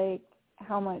about, like,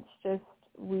 how much just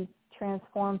we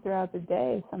transform throughout the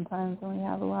day sometimes when we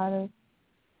have a lot of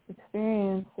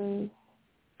experiences.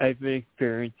 I've been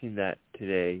experiencing that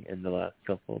today in the last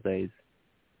couple of days.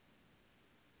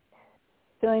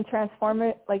 Feeling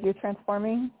like you're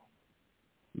transforming?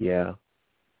 Yeah.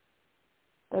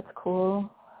 That's cool.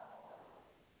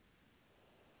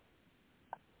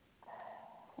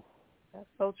 That's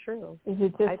so true. Is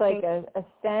it just like a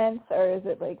sense, or is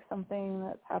it like something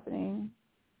that's happening?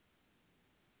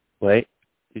 Wait,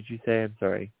 did you say? I'm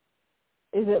sorry.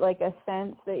 Is it like a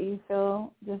sense that you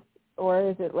feel just, or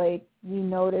is it like you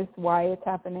notice why it's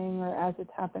happening, or as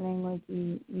it's happening, like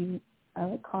you are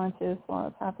like conscious while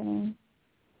it's happening?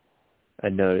 I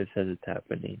notice as it's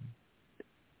happening.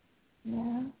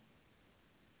 Yeah.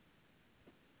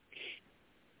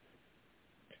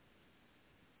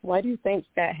 Why do you think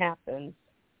that happens?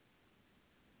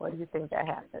 Why do you think that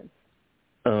happens?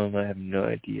 I have no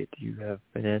idea. Do you have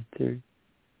an answer?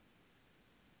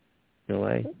 No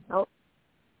way. Oh.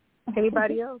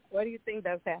 Anybody else? Why do you think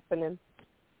that's happening?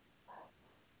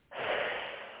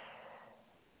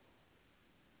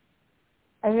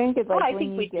 I think it's like I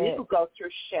think we do go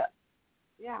through shit.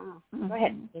 Yeah. Go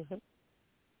ahead.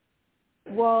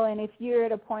 Well, and if you're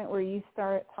at a point where you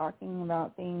start talking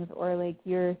about things, or like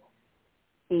you're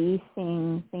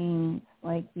facing things,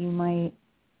 like you might,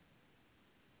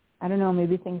 I don't know,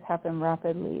 maybe things happen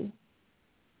rapidly.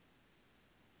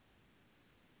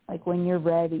 Like when you're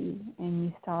ready and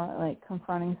you start like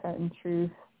confronting certain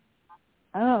truths.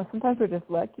 I don't know, sometimes we're just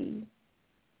lucky.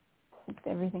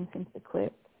 Everything seems to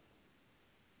click.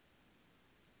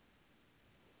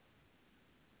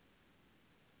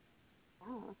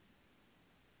 Oh.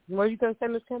 What are you going to say,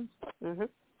 Ms. Kim?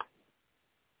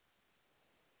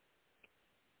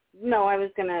 No, I was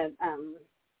going to,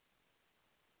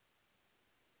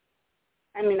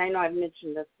 I mean, I know I've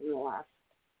mentioned this in the last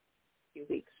few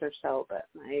weeks or so, but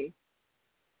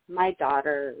my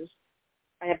daughters,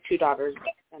 I have 2 daughters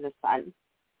and a son,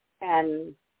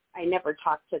 and I never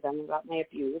talked to them about my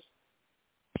abuse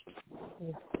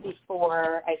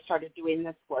before I started doing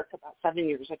this work about 7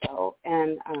 years ago.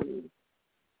 And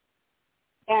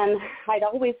I'd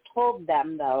always told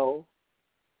them, though,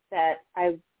 that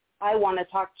I want to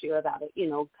talk to you about it.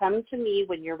 Come to me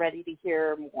when you're ready to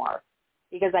hear more,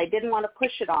 because I didn't want to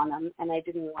push it on them, and I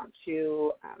didn't want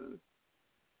to,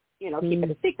 keep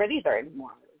it a secret either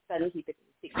anymore. Then keep it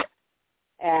a secret.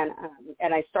 And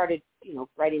I started,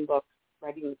 writing books,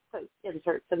 writing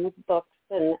inserts in the books,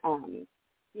 and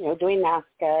doing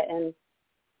NAASCA. And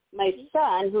my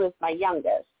son, who is my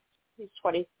youngest, he's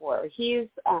 24. He's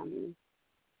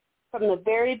from the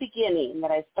very beginning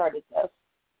that I started this,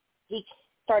 he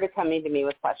started coming to me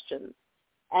with questions,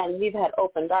 and we've had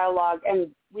open dialogue, and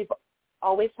we've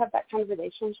always had that kind of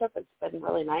relationship. It's been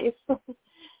really nice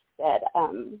that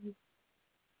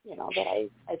that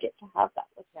I get to have that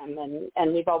with him.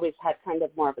 And we've always had kind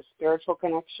of more of a spiritual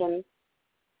connection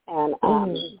and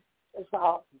as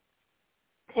well.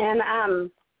 And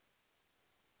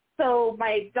so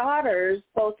my daughters,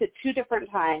 both at two different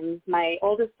times, my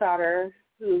oldest daughter,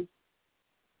 who's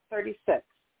 36,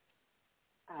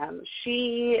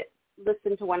 she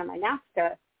listened to one of my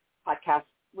NAASCA podcasts,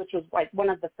 which was like one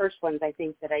of the first ones I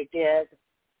think that I did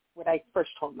when I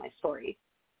first told my story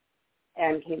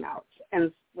and came out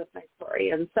and with my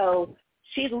story. And so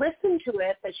she listened to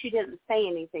it, but she didn't say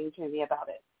anything to me about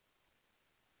it.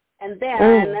 And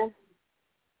then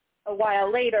a while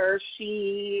later,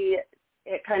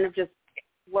 it kind of just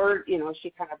she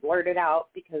kind of blurted out,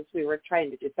 because we were trying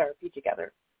to do therapy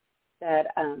together, that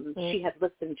she had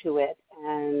listened to it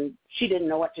and she didn't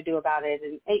know what to do about it.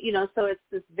 And, so it's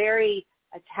this very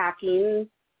attacking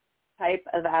type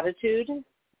of attitude.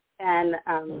 And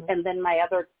and then my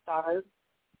other daughter,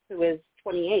 who is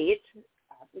 28,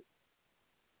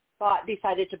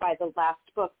 decided to buy the last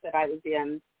book that I was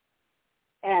in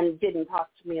and didn't talk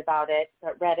to me about it,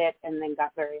 but read it and then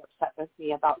got very upset with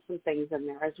me about some things in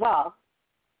there as well.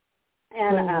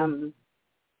 And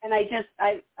and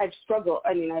I've struggled.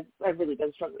 I mean, I've really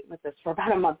been struggling with this for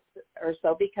about a month or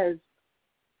so, because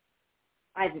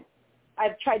I've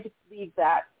tried to leave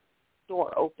that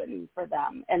door open for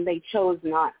them, and they chose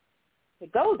not to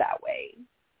go that way.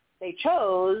 They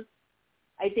chose,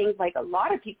 I think, like a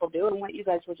lot of people do, and what you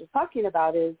guys were just talking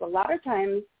about is a lot of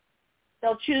times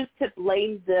they'll choose to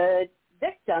blame the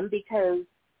victim because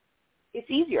it's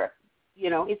easier.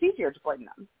 It's easier to blame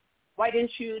them. Why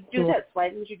didn't you do this? Why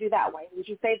didn't you do that? Why didn't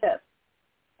you say this?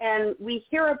 And we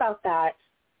hear about that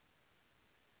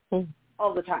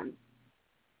all the time.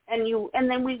 And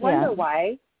then we wonder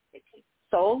why it takes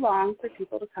so long for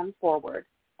people to come forward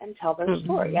and tell their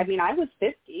story. I mean, I was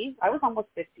 50. I was almost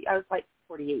 50. I was like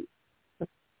 48.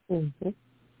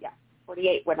 Yeah,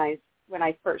 48 when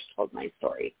I first told my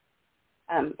story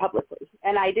publicly.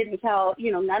 And I didn't tell,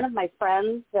 none of my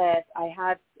friends that I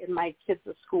had in my kids'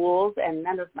 schools, and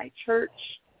none of my church,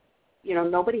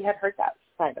 nobody had heard that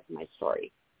side of my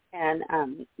story. And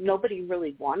nobody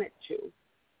really wanted to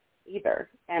either.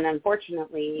 And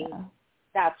unfortunately,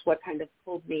 that's what kind of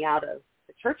pulled me out of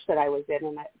the church that I was in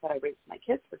and that I raised my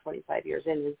kids for 25 years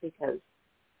in, is because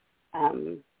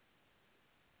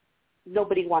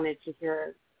nobody wanted to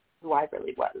hear who I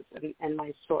really was and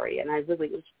my story, and I really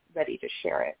was ready to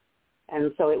share it.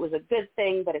 And so it was a good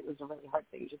thing, but it was a really hard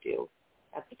thing to do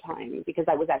at the time, because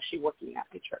I was actually working at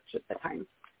my church at the time.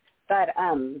 But,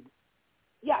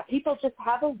 people just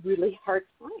have a really hard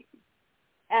time.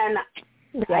 And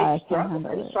I'm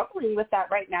struggling with that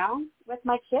right now with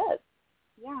my kids.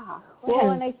 Yeah.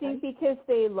 Well, and I think because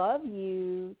they love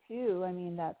you, too. I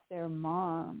mean, that's their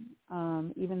mom.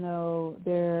 Even though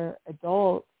they're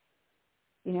adults,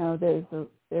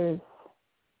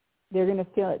 they're going to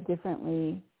feel it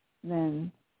differently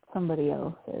than somebody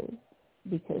else is,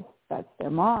 because that's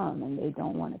their mom, and they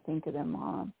don't want to think of their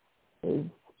mom as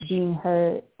being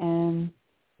hurt. And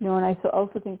and I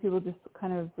also think people just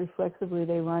kind of reflexively,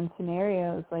 they run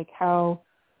scenarios like, how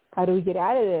do we get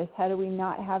out of this? How do we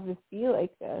not have this be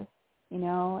like this?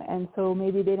 And so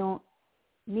maybe they don't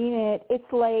mean it.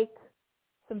 It's like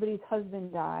somebody's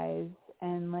husband dies,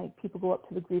 and like people go up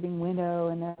to the grieving window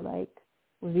and they're like,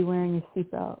 was he wearing his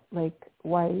seatbelt? Like,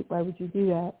 why would you do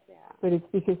that? Yeah. But it's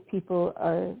because people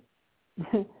are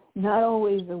not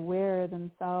always aware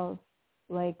themselves,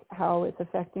 like how it's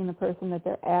affecting the person that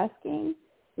they're asking,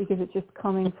 because it's just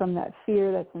coming from that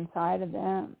fear that's inside of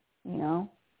them,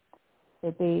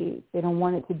 that they don't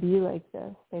want it to be like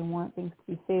this. They want things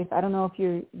to be safe. I don't know if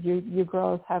your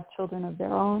girls have children of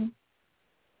their own.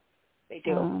 They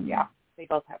do, yeah. They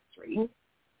both have 3.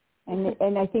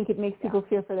 And I think it makes people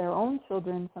fear for their own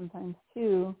children sometimes,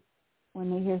 too, when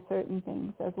they hear certain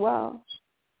things as well.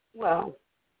 Well,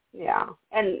 yeah.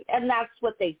 And that's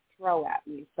what they throw at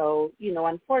me. So,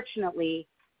 unfortunately,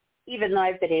 even though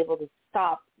I've been able to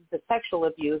stop the sexual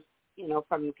abuse,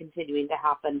 from continuing to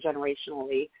happen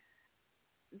generationally,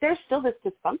 there's still this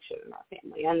dysfunction in our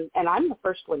family. And I'm the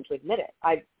first one to admit it.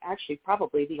 I'm actually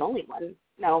probably the only one.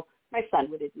 No, my son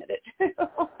would admit it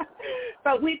too.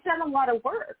 But we've done a lot of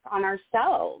work on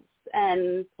ourselves,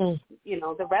 and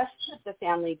the rest of the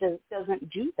family doesn't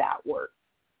do that work.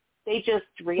 They just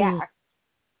react,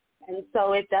 and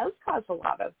so it does cause a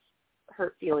lot of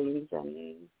hurt feelings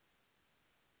and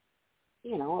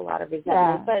a lot of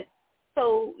resentment. But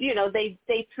so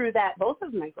they threw that. Both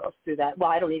of my girls threw that. Well,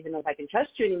 I don't even know if I can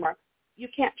trust you anymore. You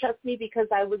can't trust me because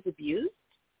I was abused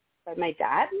by my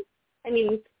dad. I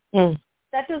mean.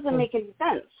 That doesn't make any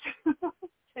sense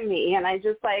to me. And I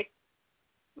just like,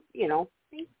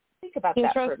 think about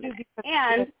that for a minute.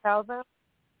 And tell them.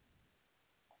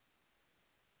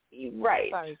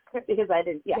 Right. Sorry. Because I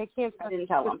didn't. Yeah. I didn't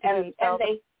tell them, and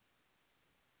they.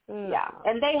 Yeah,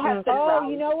 and they have been. Oh,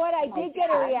 you know what? I did get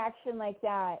a reaction like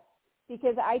that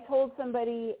because I told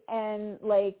somebody, and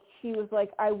like she was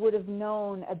like, I would have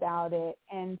known about it,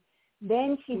 and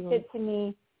then she said to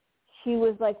me, she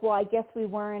was like, well, I guess we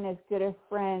weren't as good of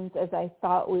friends as I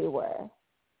thought we were,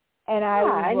 and I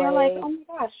was and you're like, oh my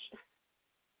gosh,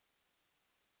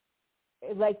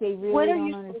 like they really when are don't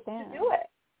you understand. supposed to do it?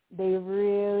 They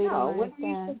really don't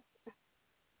understand.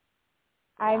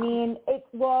 I mean, it's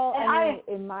well. And I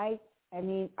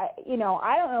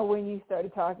don't know when you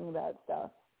started talking about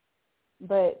stuff,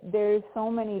 but there's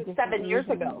so many different 7 years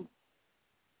reasons. ago.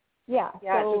 Yeah.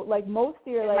 So like most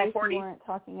of your life, you weren't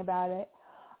talking about it.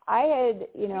 I had,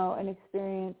 an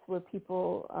experience where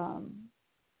people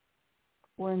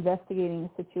were investigating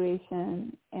a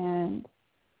situation, and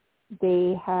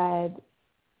they had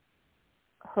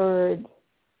heard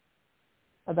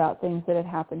about things that had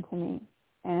happened to me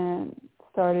and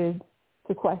started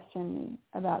to question me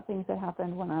about things that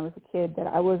happened when I was a kid that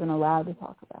I wasn't allowed to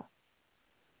talk about.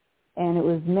 And it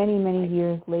was many, many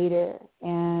years later.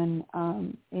 And,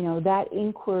 that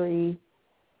inquiry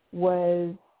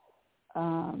was,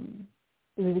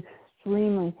 it was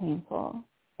extremely painful.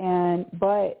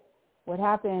 But what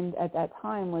happened at that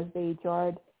time was they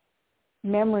jarred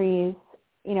memories,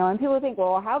 and people think,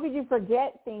 well, how could you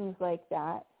forget things like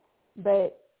that?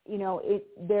 But,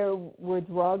 there were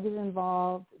drugs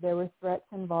involved, there were threats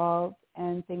involved,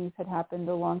 and things had happened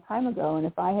a long time ago. And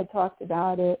if I had talked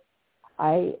about it,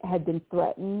 I had been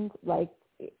threatened, like,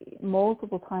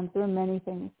 multiple times. There were many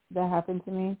things that happened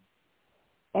to me.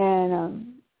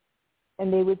 And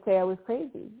they would say I was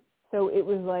crazy. So it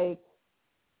was like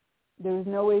there was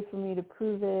no way for me to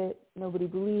prove it. Nobody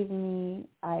believed me.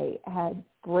 I had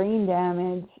brain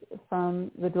damage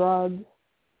from the drugs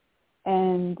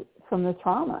and from the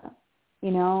trauma,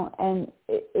 and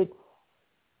it's,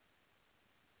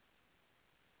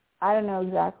 I don't know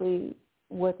exactly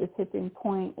what the tipping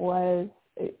point was.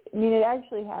 It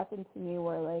actually happened to me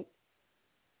where, like,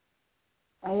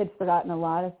 I had forgotten a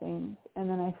lot of things, and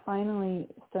then I finally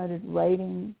started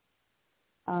writing,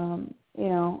 and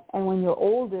when you're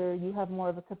older, you have more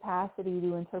of a capacity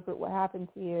to interpret what happened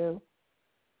to you.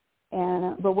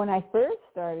 But when I first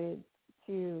started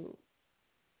to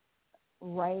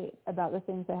write about the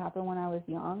things that happened when I was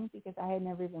young, because I had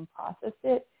never even processed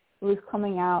it, it was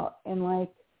coming out in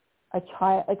like a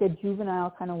juvenile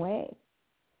kind of way,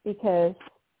 because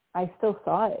I still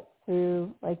saw it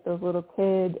through like those little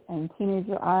kid and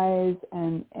teenager eyes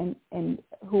and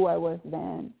who I was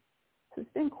then. So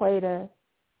it's been quite a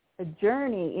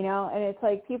journey, and it's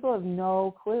like people have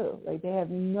no clue. Like they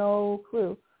have no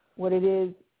clue what it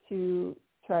is to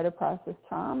try to process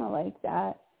trauma like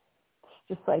that.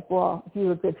 It's just like, well, if you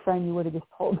were a good friend, you would have just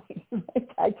told me. Like,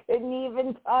 I couldn't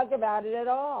even talk about it at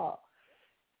all.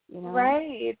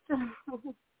 Right.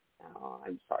 Oh,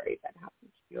 I'm sorry that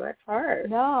happened to you. It's hard.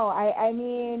 No, I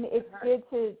mean, it's good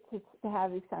to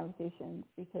have these conversations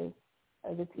because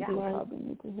other people probably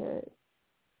need to hear it.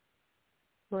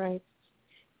 Right.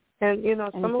 And,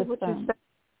 some of what you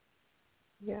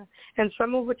said, and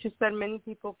some of what you said, many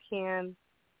people can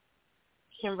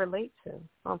relate to,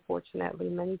 unfortunately.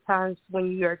 Many times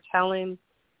when you are telling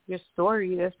your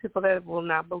story, there's people that will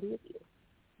not believe you.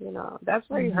 That's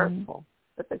very hurtful.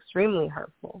 That's extremely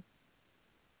hurtful.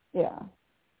 Yeah.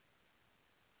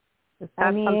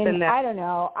 I don't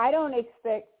know. I don't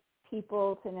expect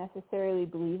people to necessarily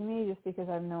believe me just because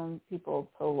I've known people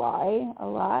to lie a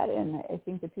lot, and I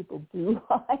think that people do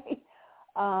lie.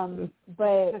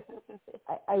 But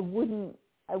I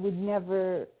would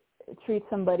never treat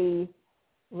somebody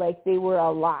like they were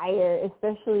a liar,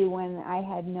 especially when I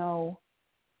had no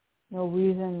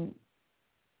reason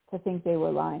to think they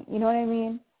were lying. You know what I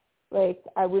mean? Like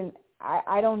I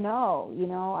don't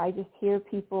know, I just hear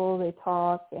people, they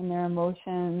talk and their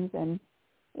emotions, and,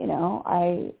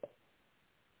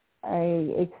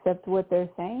 I accept what they're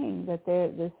saying, that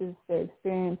this is the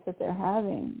experience that they're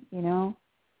having,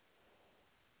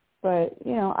 But,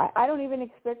 I don't even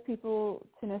expect people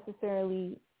to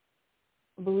necessarily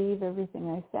believe everything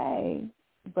I say,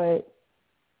 but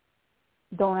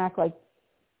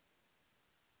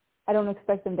I don't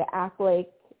expect them to act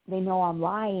like they know I'm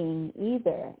lying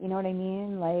either. You know what I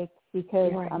mean? Like,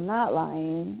 because I'm not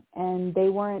lying and they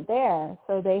weren't there,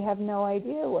 so they have no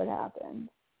idea what happened.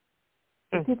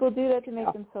 But people do that to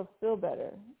make themselves feel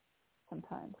better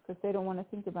sometimes because they don't want to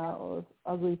think about all those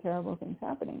ugly, terrible things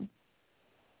happening.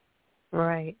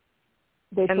 Right.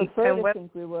 They prefer to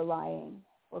think we were lying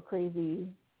or crazy.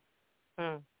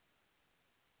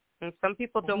 And some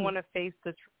people don't want to face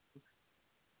the truth.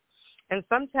 And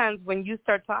sometimes when you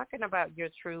start talking about your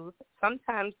truth,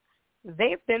 sometimes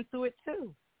they've been through it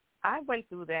too. I went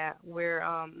through that where,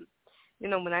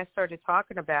 when I started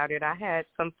talking about it, I had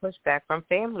some pushback from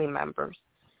family members.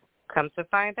 Come to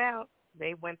find out,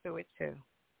 they went through it too.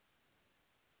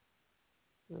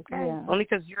 Okay? Yeah. Only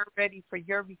because you're ready for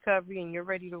your recovery and you're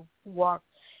ready to walk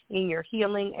in your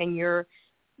healing and you're,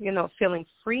 feeling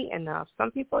free enough. Some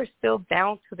people are still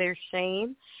down to their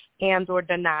shame and or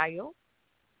denial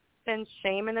and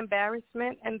shame and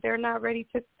embarrassment, and they're not ready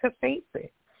to face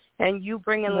it. And you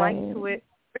bringing light to it,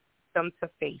 them to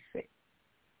face it.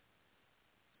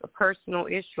 It's a personal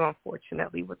issue,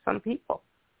 unfortunately, with some people.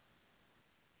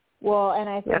 Well, and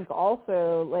I think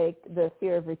also, like, the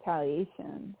fear of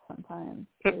retaliation sometimes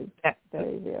is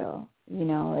very real.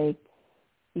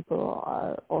 People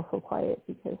are also quiet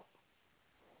because,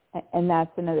 and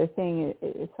that's another thing.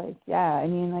 It's like,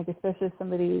 especially if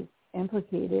somebody's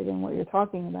implicated in what you're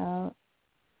talking about,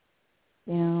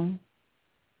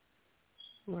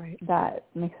 right. That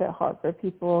makes it hard for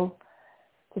people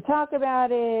to talk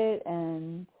about it,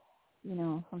 and,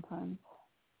 sometimes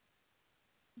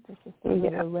there's just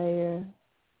a layer.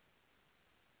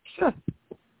 Sure.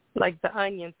 Like the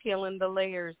onion, peeling the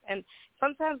layers. And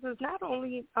sometimes it's not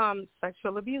only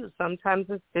sexual abuse. Sometimes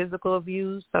it's physical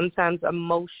abuse, sometimes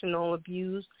emotional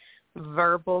abuse,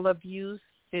 verbal abuse,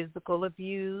 physical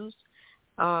abuse,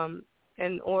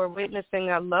 or witnessing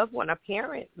a loved one, a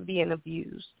parent being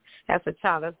abused as a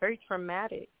child. That's very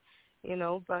traumatic,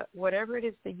 but whatever it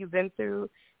is that you've been through,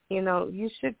 you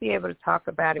should be able to talk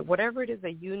about it. Whatever it is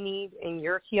that you need in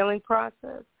your healing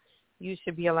process, you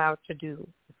should be allowed to do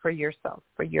for yourself,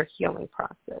 for your healing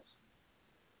process.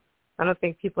 I don't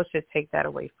think people should take that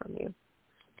away from you.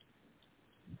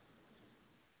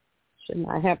 Should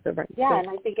not have to. Yeah, and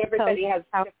I think everybody has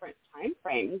different time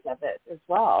frames of it as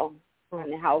well,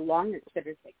 and how long it's going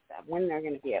to take them, when they're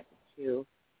going to be able to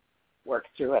work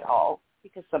through it all.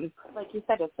 Because like you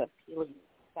said, it's a peeling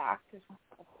back of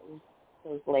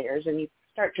those layers, and you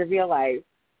start to realize,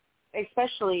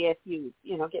 especially if you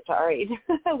get to our age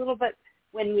a little bit,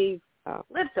 when we've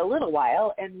lived a little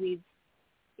while and we've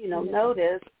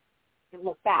noticed and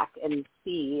look back and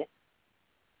see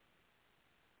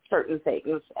certain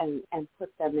things and put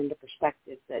them into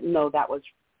perspective, that no, that was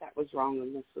wrong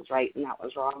and this was right and that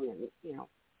was wrong, and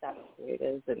that's the way it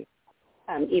is.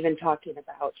 And even talking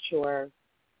about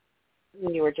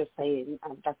when you were just saying,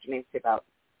 Dr. Nancy, about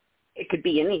it could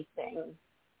be anything.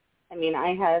 I mean,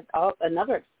 I had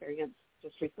another experience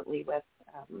just recently with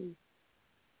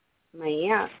my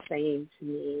aunt saying to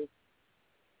me,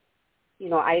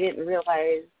 I didn't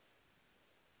realize,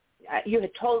 you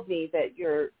had told me that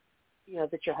your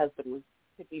husband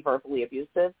could be verbally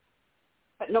abusive,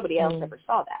 but nobody else ever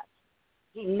saw that.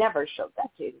 He never showed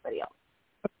that to anybody else.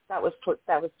 That was for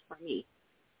me.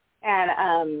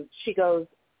 And she goes,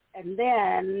 and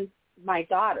then my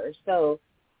daughter, so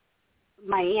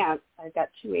my aunt, I've got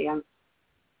two aunts,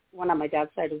 one on my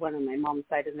dad's side and one on my mom's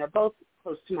side, and they're both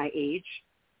close to my age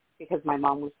because my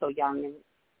mom was so young,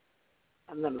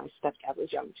 and then my stepdad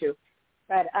was young too.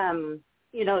 But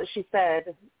she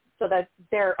said so that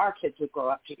our kids would grow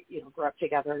up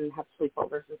together and have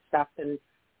sleepovers and stuff. And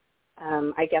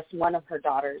I guess one of her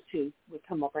daughters who would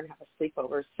come over and have a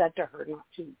sleepover said to her not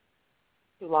too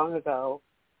long ago,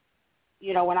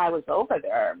 when I was over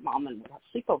there, Mom and would have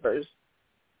sleepovers,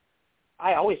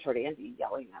 I always heard Andy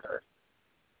yelling at her.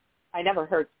 I never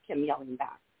heard Kim yelling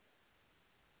back.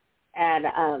 And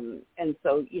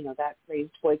so, that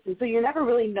raised voice. And so you never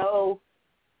really know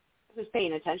who's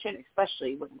paying attention,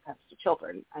 especially when it comes to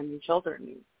children. I mean,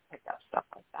 children pick up stuff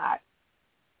like that.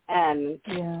 And,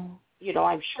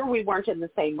 I'm sure we weren't in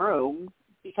the same room,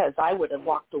 because I would have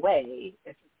walked away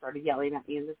if he started yelling at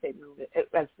me in the same room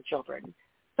as the children.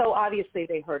 So obviously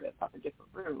they heard it from a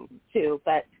different room too.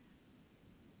 But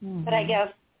I guess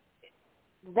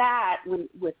that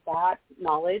with that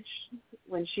knowledge,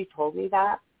 when she told me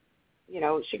that,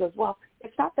 she goes, well,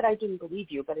 it's not that I didn't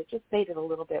believe you, but it just made it a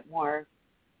little bit more,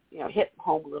 hit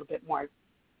home a little bit more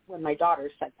when my daughter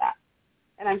said that.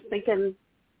 And I'm thinking,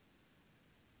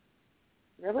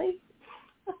 really?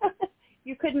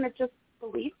 You couldn't have just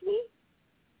believed me?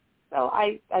 So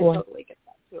I totally get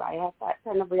that too. I have that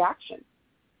kind of reaction.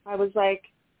 I was like,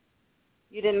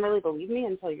 you didn't really believe me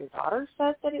until your daughter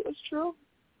said that it was true?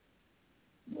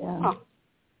 Yeah. Huh.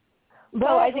 But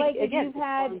so I think, like, again,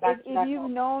 if you've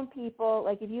known people,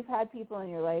 like if you've had people in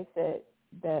your life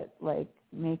that like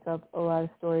make up a lot of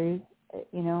stories,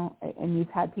 and you've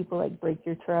had people like break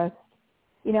your trust,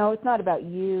 it's not about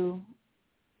you,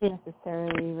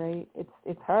 necessarily, right?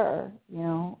 It's her,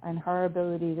 and her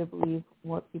ability to believe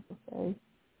what people say.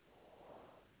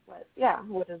 But yeah,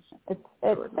 what is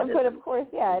but of course,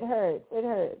 yeah, it hurts. It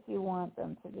hurts. You want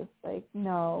them to just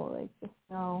know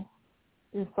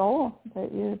your soul,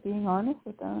 that you're being honest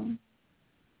with them.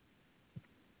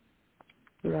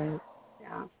 Right.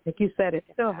 Yeah. Like you said, it's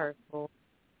still hurtful.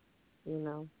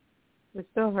 It's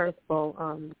still hurtful.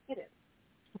 It is.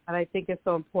 And I think it's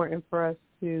so important for us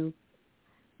to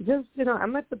just,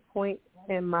 I'm at the point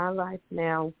in my life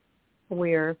now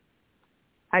where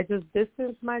I just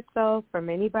distance myself from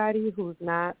anybody who's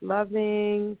not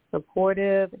loving,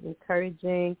 supportive,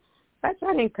 encouraging. I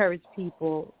try to encourage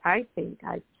people. I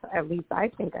try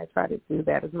to do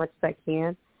that as much as I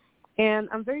can. And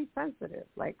I'm very sensitive.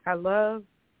 Like, I love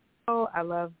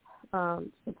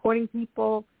supporting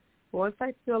people. But once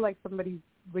I feel like somebody's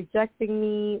rejecting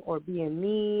me or being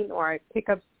mean, or I pick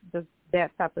up just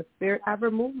that type of spirit, I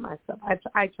remove myself.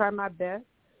 I try my best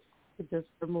to just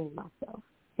remove myself.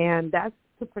 And that's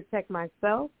to protect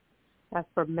myself. That's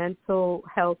for mental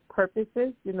health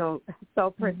purposes,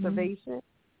 self-preservation. Mm-hmm.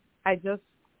 I just,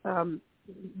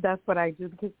 that's what I do,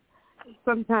 because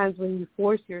sometimes when you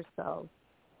force yourself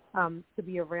to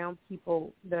be around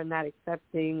people that are not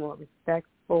accepting or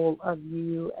respectful of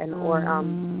you, and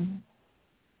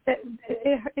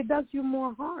it does you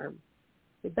more harm.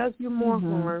 It does you more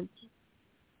harm.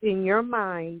 In your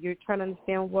mind, you're trying to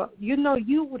understand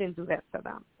you wouldn't do that to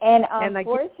them. And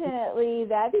unfortunately,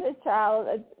 that's a child.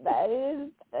 That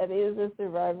is a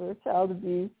survivor of child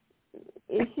abuse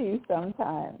issue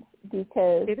sometimes,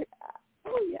 because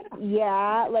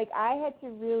like I had to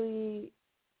really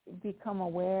become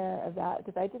aware of that,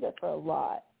 because I did that for a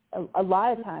lot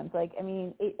of times. Like, I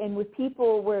mean, and with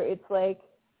people where it's like,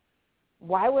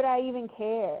 why would I even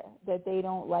care that they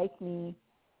don't like me?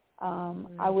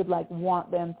 I would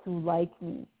want them to like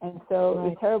me. And so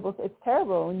It's terrible. It's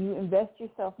terrible when you invest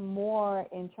yourself more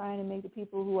in trying to make the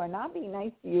people who are not being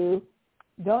nice to you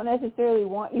don't necessarily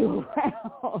want you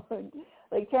around.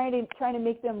 Like trying to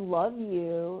make them love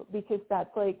you, because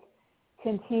that's like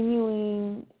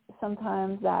continuing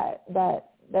sometimes that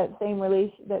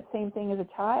same thing as a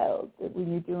child that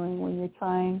when you're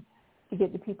trying to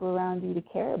get the people around you to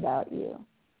care about you.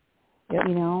 Yep.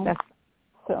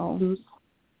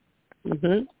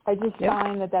 I just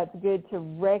find that that's good to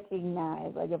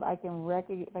recognize. Like if I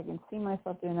can see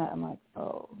myself doing that, I'm like,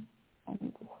 oh, I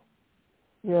need to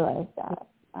realize that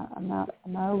I'm not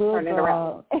a little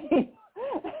girl.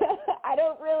 I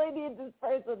don't really need this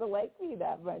person to like me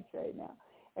that much right now.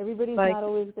 Everybody's not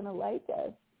always going to like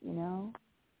us,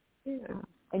 Yeah.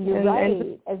 And you're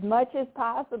right. As much as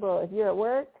possible, if you're at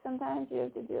work, sometimes you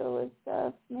have to deal with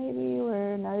stuff maybe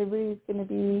where not everybody's going to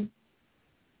be,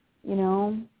 you're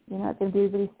not going to be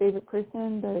everybody's favorite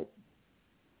person, but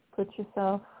put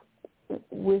yourself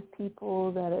with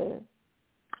people that are,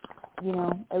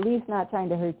 at least not trying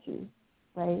to hurt you,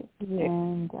 right? Yeah.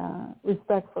 And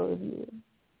respectful of you.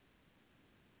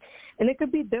 And it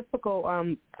could be difficult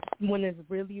when it's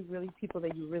really, really people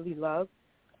that you really love.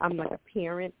 Like a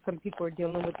parent. Some people are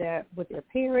dealing with that with their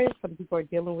parents. Some people are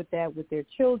dealing with that with their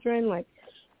children. Like,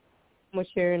 I'm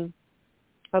sharing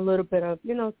a little bit of,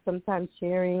 sometimes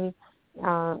sharing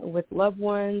with loved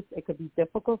ones. It could be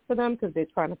difficult for them because they're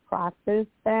trying to process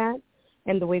that,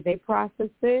 and the way they process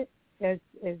it is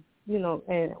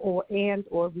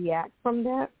or react from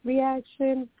that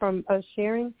reaction from us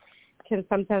sharing can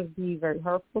sometimes be very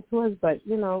hurtful to us. But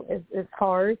it's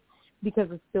hard, because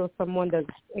it's still someone that's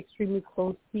extremely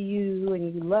close to you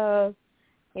and you love.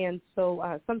 And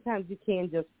so sometimes you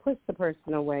can't just push the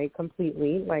person away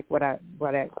completely, like what I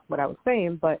was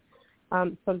saying. But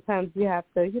sometimes you have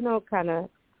to, kind of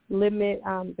limit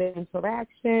the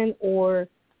interaction, or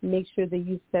make sure that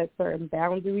you set certain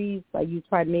boundaries. Like you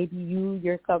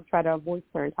yourself try to avoid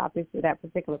certain topics with that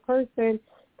particular person,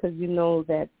 because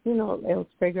that, it'll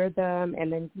trigger them,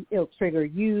 and then it'll trigger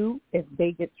you if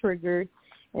they get triggered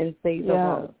and say the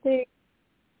wrong thing.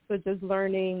 So just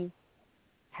learning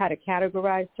how to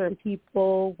categorize certain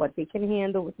people, what they can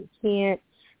handle, what they can't,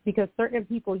 because certain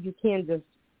people you can't just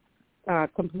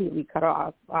completely cut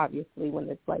off, obviously, when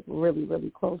it's like really, really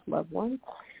close loved ones,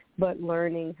 but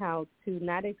learning how to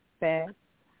not expect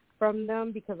from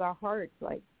them, because our hearts,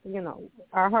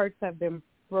 our hearts have been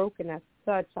broken at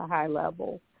such a high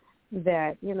level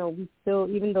that, we still,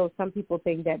 even though some people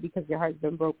think that because your heart's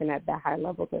been broken at that high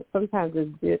level, that sometimes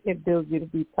it builds you to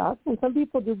be tough. And some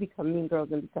people do become mean girls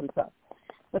and become tough.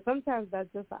 But sometimes that's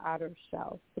just an outer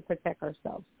shell to protect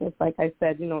ourselves. It's like I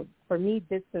said, for me,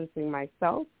 distancing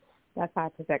myself, that's how I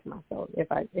protect myself. If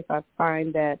I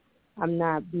find that I'm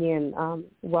not being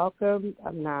welcomed,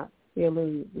 I'm not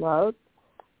feeling loved,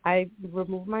 I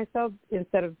remove myself.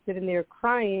 Instead of sitting there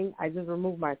crying, I just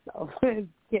remove myself and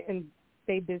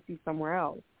stay busy somewhere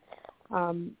else.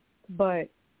 But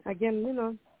again, you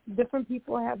know, different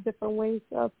people have different ways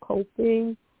of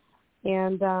coping,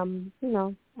 and you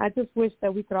know, I just wish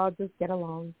that we could all just get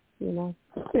along. You know,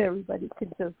 everybody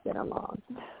could just get along.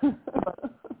 But,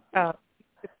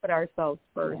 we should put ourselves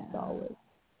first always.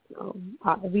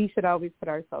 We should always put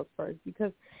ourselves first,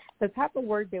 because the type of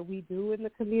work that we do in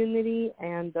the community,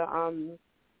 and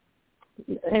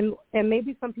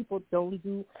maybe some people don't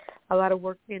do a lot of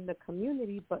work in the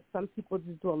community, but some people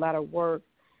just do a lot of work,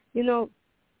 you know,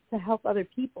 to help other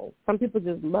people. Some people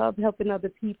just love helping other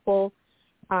people,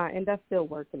 and that's still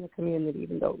work in the community,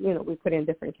 even though, you know, we put in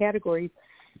different categories.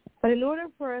 But in order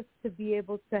for us to be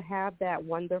able to have that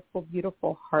wonderful,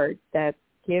 beautiful heart that's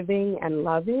giving and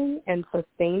loving and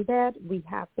sustain that, we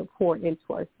have to pour into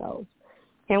ourselves.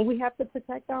 And we have to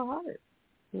protect our hearts,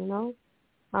 you know.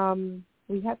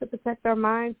 We have to protect our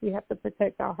minds. We have to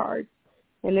protect our hearts.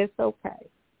 And it's okay,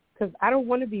 because I don't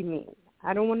want to be mean.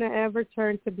 I don't want to ever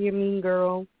turn to be a mean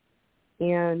girl.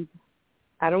 And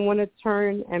I don't want to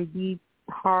turn and be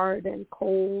hard and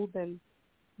cold and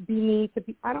be mean to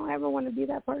people. I don't ever want to be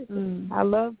that person. I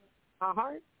love my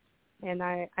heart. And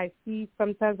I see,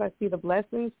 sometimes I see the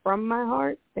blessings from my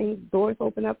heart. Doors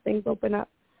open up, things open up.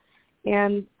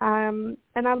 And I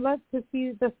love to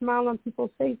see the smile on people's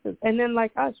faces. And then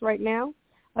like us right now,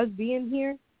 us being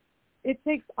here, it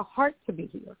takes a heart to be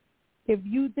here. If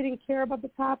you didn't care about the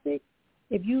topic,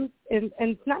 and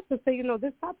it's not to say, you know,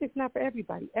 this topic's not for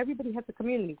everybody. Everybody has a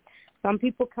community. Some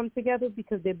people come together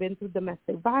because they've been through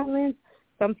domestic violence.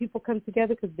 Some people come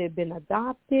together because they've been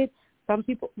adopted. Some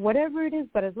people, whatever it is,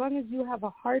 but as long as you have a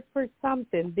heart for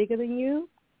something bigger than you,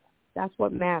 that's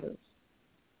what matters.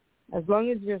 As long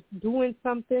as you're doing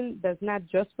something that's not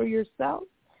just for yourself,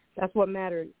 that's what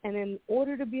matters. And in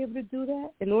order to be able to do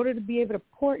that, in order to be able to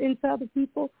pour into other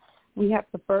people, we have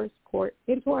to first pour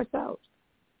into ourselves.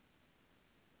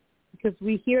 Because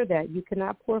we hear that. You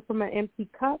cannot pour from an empty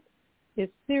cup.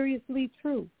 It's seriously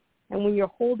true. And when you're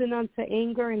holding on to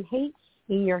anger and hate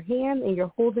in your hand and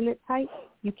you're holding it tight,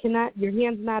 you cannot, your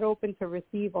hand's not open to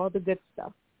receive all the good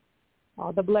stuff,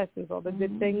 all the blessings, all the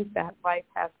good things that life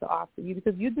has to offer you,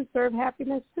 because you deserve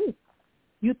happiness too.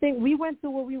 You think we went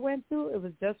through what we went through, it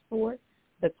was just for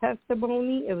the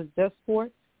testimony, it was just for,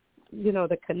 you know,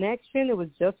 the connection, it was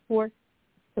just for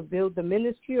to build the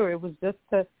ministry, or it was just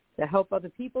to help other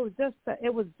people.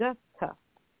 It was just tough.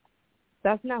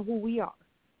 That's not who we are.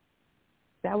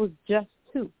 That was just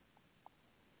to.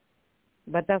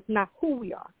 But that's not who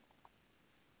we are.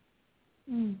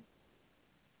 You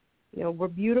know, we're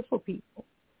beautiful people,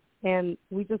 and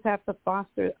we just have to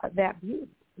foster that beauty.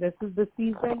 This is the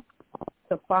season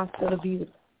to foster the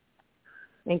beauty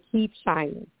and keep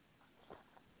shining.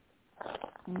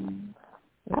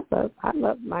 I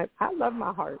love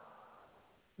my heart.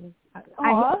 I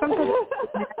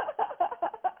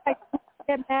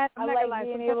get mad. I like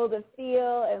being able to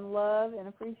feel and love and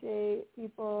appreciate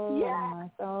people and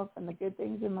myself and the good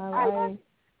things in my life.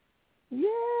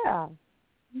 Yeah,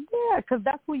 because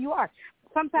that's who you are.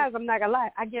 Sometimes, I'm not going to lie,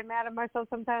 I get mad at myself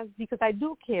sometimes because I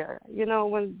do care. You know,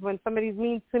 when somebody's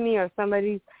mean to me or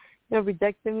somebody's, you know,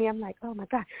 rejecting me, I'm like, oh, my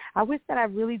God, I wish that I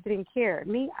really didn't care.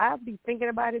 I'll be thinking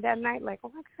about it that night like,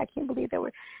 oh, my God, I can't believe that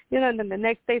we're, you know, and then the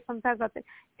next day sometimes I think,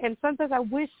 and sometimes I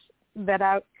wish that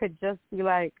I could just be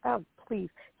like, oh, please.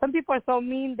 Some people are so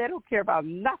mean, they don't care about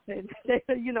nothing.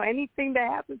 You know, anything that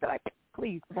happens, they're like,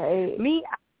 please. Right. Me,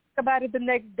 I think about it the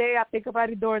next day. I think about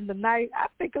it during the night. I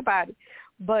think about it.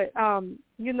 But,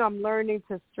 you know, I'm learning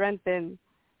to strengthen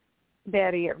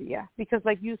that area because,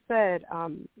 like you said,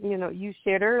 you know, you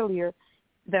shared earlier,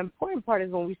 the important part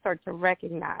is when we start to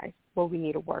recognize what we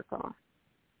need to work on.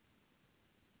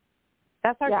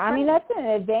 That's our strength. I mean, that's an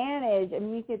advantage. I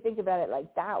mean, you could think about it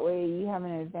like that way. You have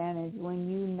an advantage when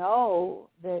you know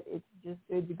that it's just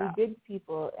good to be good to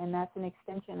people, and that's an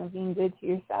extension of being good to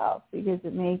yourself because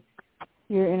it makes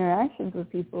your interactions with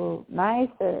people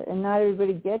nicer, and not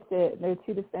everybody gets it. They're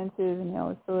too defensive, and they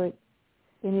always feel like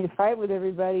they need to fight with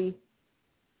everybody,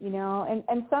 you know.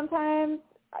 And sometimes,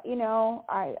 you know,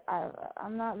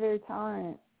 I'm not very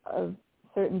tolerant of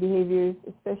certain behaviors,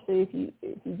 especially if you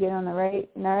get on the right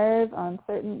nerve on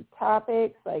certain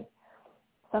topics. Like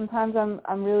sometimes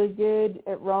I'm really good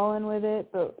at rolling with it,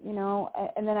 but you know,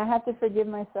 and then I have to forgive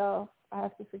myself.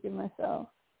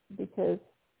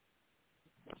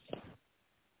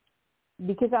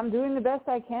 Because I'm doing the best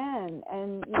I can,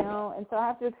 and you know, and so I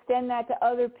have to extend that to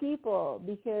other people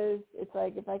because it's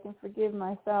like if I can forgive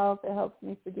myself, it helps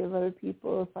me forgive other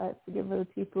people. If I forgive other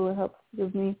people, it helps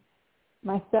forgive me.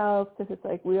 myself, because it's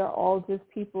like we are all just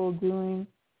people doing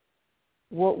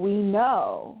what we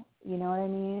know, you know what I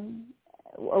mean,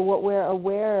 or what we're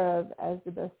aware of as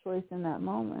the best choice in that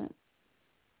moment.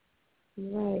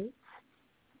 Right.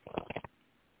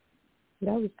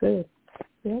 That was good.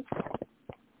 Yep.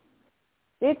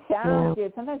 It sounds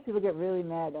good. Sometimes people get really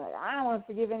mad. They're like, I don't want to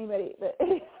forgive anybody. But,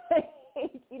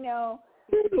 you know,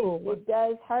 it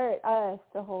does hurt us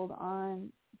to hold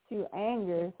on to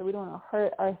anger, so we don't want to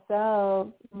hurt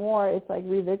ourselves more. It's like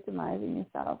re-victimizing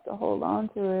yourself to hold on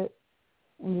to it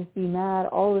and just be mad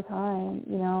all the time,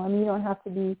 you know. I mean, you don't have to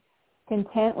be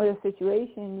content with a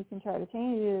situation. You can try to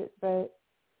change it, but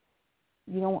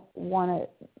you don't want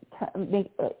to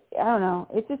make, I don't know,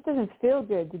 it just doesn't feel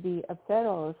good to be upset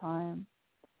all the time.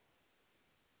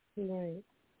 Right.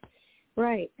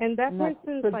 Right. And that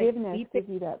person's forgiveness like, gives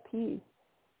you that peace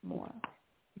more.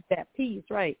 That peace,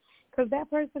 right. Because that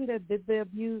person that did the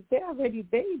abuse,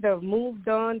 they've moved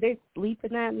on. They're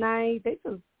sleeping at night. They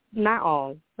just, not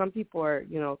all. Some people are,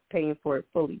 you know, paying for it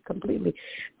fully, completely.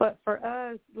 But for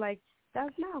us, like,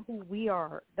 that's not who we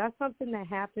are. That's something that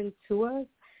happened to us,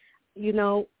 you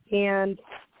know, and,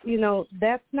 you know,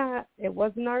 that's not, it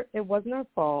wasn't our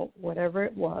fault, whatever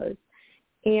it was.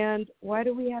 And why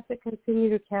do we have to continue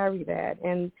to carry that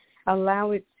and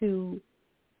allow it to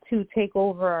take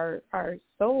over our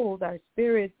souls, our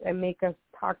spirits, and make us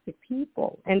toxic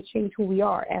people and change who we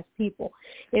are as people?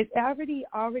 It's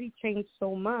already changed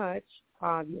so much,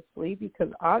 obviously, because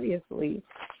obviously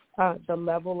the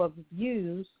level of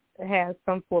abuse has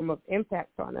some form of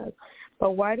impact on us.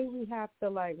 But why do we have to,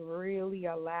 like, really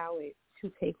allow it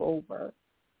to take over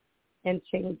and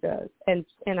change us and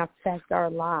affect our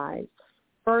lives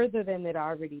further than it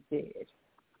already did?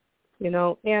 You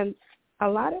know, and a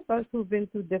lot of us who've been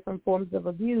through different forms of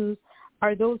abuse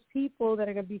are those people that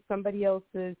are going to be somebody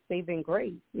else's saving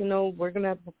grace. You know, we're going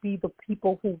to be the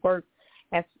people who work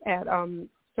at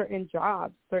certain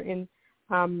jobs, certain,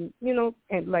 you know,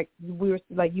 and like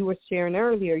you were sharing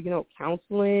earlier, you know,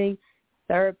 counseling,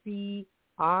 therapy,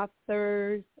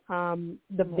 authors, the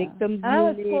victims unit.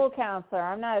 I'm a school counselor.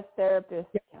 I'm not a therapist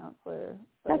counselor,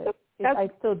 but I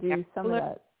still do some of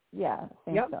that. Yeah,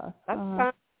 same stuff.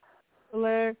 That's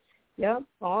counselor. Yep,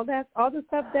 all the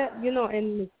stuff that, you know,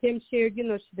 and Ms. Kim shared, you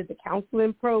know, she did the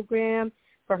counseling program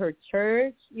for her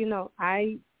church. You know,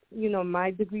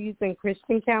 my degrees in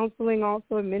Christian counseling,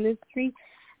 also in ministry.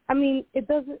 I mean, it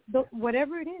doesn't,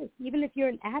 whatever it is, even if you're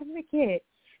an advocate,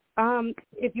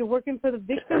 if you're working for the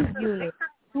victims unit,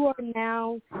 you're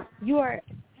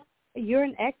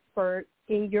an expert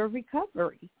in your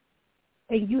recovery,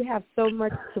 and you have so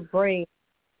much to bring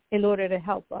in order to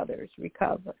help others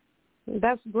recover.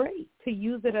 That's great, to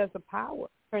use it as a power,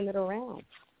 turn it around,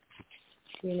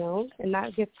 you know, and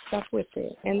not get stuck with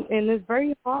it. And it's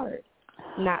very hard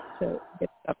not to get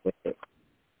stuck with it.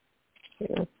 You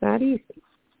know, it's not easy.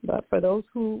 But for those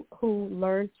who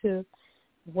learn to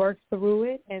work through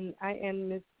it, and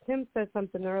Ms. Kim said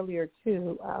something earlier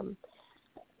too.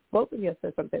 Both of you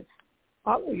said something.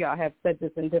 All of y'all have said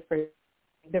this in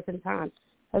different times.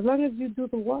 As long as you do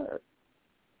the work,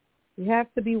 you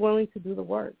have to be willing to do the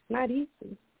work. It's not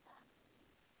easy,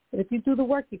 but if you do the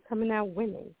work, you're coming out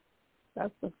winning.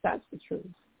 That's the truth.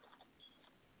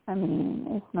 I mean,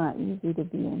 it's not easy to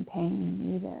be in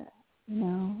pain either, you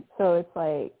know. So it's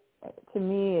like, to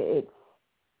me, it's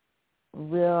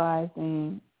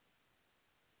realizing.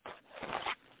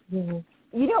 Yeah.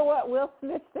 You know what? Will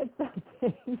Smith said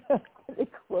something. To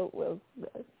quote Will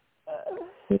Smith.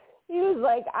 He was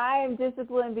like, I am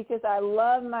disciplined because I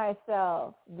love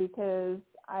myself, because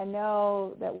I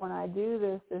know that when I do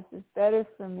this, this is better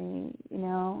for me, you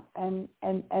know, and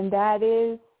that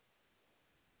is,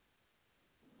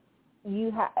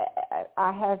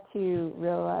 I have to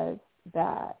realize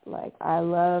that, like, I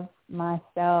love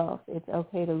myself. It's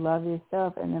okay to love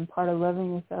yourself, and then part of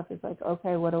loving yourself is like,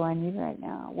 okay, what do I need right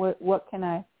now? What can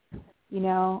I, you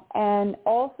know, and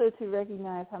also to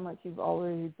recognize how much you've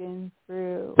already been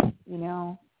through, you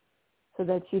know, so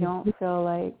that you don't feel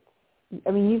like,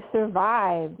 I mean, you've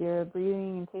survived. You're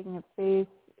breathing and taking up space.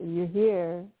 You're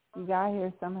here. You got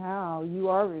here somehow. You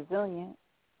are resilient,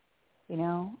 you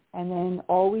know, and then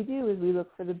all we do is we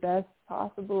look for the best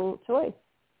possible choice,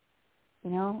 you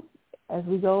know, as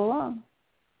we go along.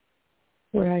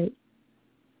 Right.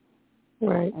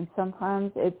 Right. And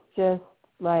sometimes it's just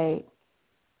like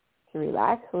to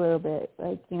relax a little bit.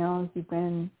 Like, you know,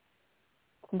 sometimes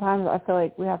I feel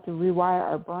like we have to rewire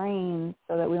our brains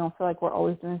so that we don't feel like we're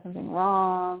always doing something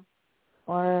wrong.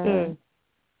 Or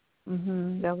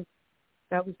That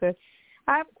was good.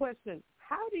 I have a question.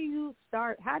 How do you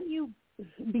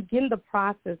begin the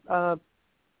process of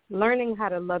learning how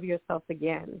to love yourself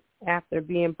again after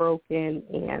being broken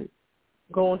and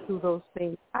going through those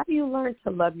things. How do you learn to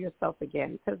love yourself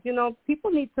again? Because, you know, people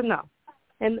need to know.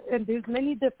 And there's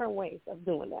many different ways of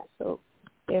doing that. So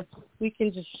if we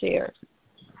can just share,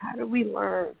 how do we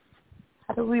learn?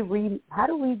 How do we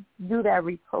do that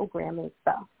reprogramming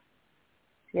stuff?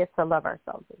 Get to love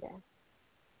ourselves again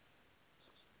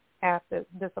after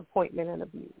disappointment and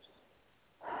abuse.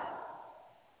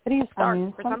 How do you start?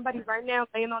 For somebody right now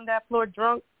laying on that floor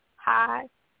drunk, high,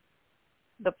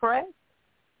 depressed,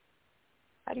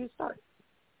 how do you start?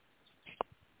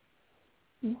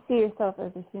 You see yourself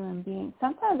as a human being.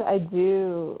 Sometimes I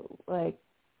do, like,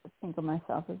 think of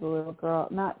myself as a little girl.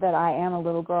 Not that I am a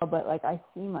little girl, but, like, I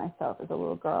see myself as a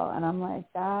little girl. And I'm like,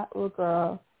 that little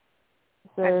girl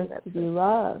deserves to be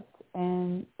loved.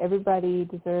 And everybody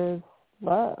deserves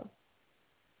love,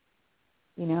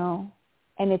 you know?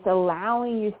 And it's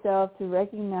allowing yourself to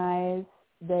recognize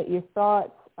that your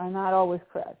thoughts are not always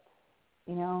correct,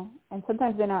 you know? And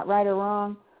sometimes they're not right or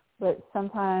wrong, but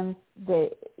sometimes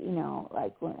they, you know,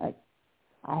 like when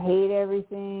I hate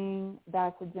everything,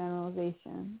 that's a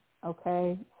generalization,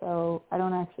 okay? So I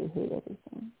don't actually hate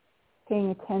everything. Paying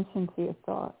attention to your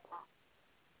thoughts.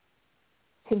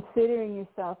 Considering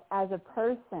yourself as a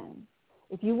person.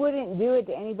 If you wouldn't do it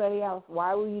to anybody else,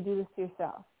 why will you do this to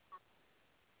yourself?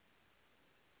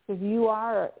 Because you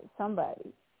are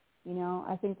somebody, you know.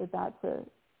 I think that that's a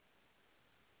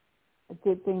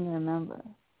good thing to remember.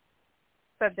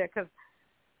 Said that because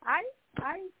I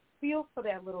feel for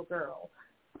that little girl.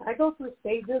 I go through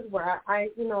stages where I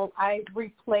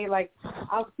replay, like,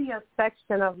 I'll see a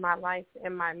section of my life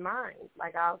in my mind.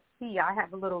 Like, I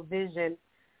have a little vision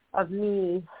of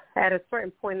me at a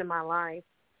certain point in my life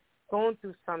going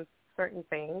through some certain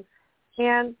things.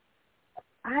 And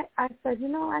I said, you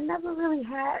know, I never really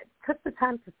took the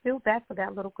time to feel bad for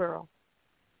that little girl.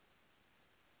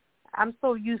 I'm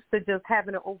so used to just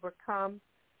having to overcome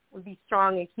and be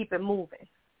strong and keep it moving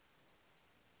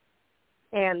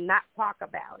and not talk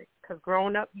about it, because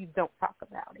growing up, you don't talk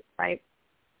about it, right?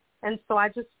 And so I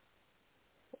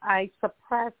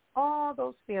suppressed all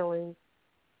those feelings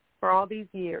for all these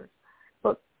years.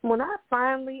 But when I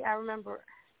remember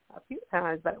a few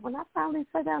times, but when I finally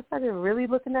sat down and started really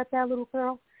looking at that little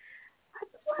girl, I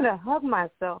just wanted to hug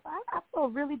myself. I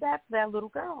felt really bad for that little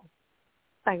girl.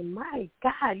 Like, my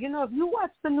God, you know, if you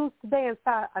watch the news today and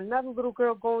saw another little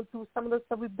girl going through some of the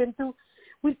stuff we've been through,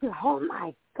 we'd be, oh,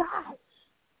 my God,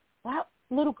 that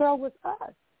little girl was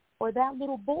us, or that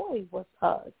little boy was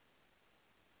us.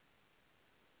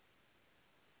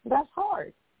 That's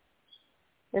hard.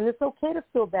 And it's okay to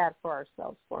feel bad for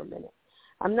ourselves for a minute.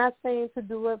 I'm not saying to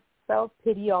do a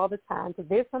self-pity all the time, because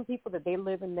there's some people that they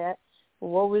live in that,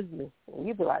 woe is me. And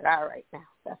you'd be like, all right, now,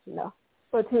 that's enough.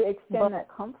 But to extend that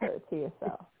comfort to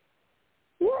yourself.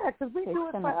 Yeah, because we do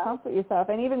it for us. Comfort yourself.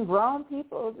 And even grown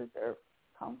people deserve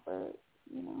comfort,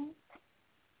 you know?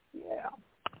 Yeah.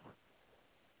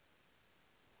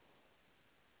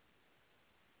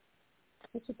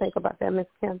 What you think about that, Miss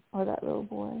Kim, or that little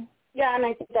boy? Yeah, and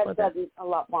I think I've done a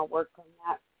lot more work on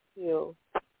that, too,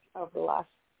 over the last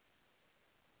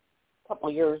couple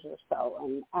of years or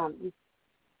so. And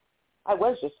I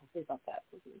was just talking about that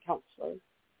with my counselor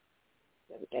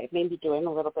the other day, maybe doing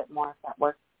a little bit more of that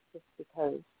work, just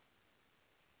because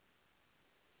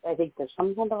I think there's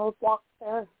some kind of a block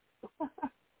there.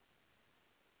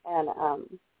 And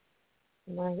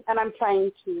and I'm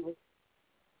trying to, you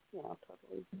know,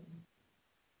 totally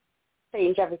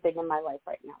change everything in my life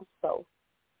right now. So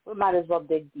we might as well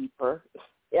dig deeper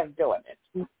if doing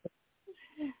it.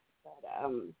 But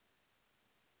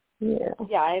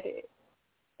yeah,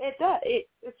 it does.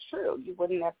 It's true. You'd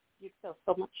feel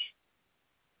so much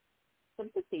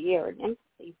sympathy or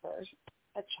empathy for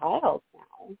a child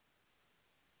now.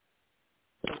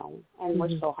 You know, and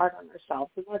we're so hard on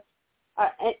ourselves, and that's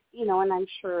you know, and I'm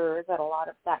sure that a lot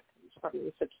of that comes from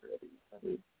insecurities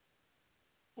and,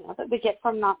 you know, that we get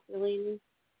from not feeling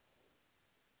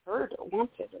heard or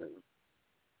wanted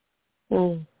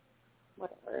or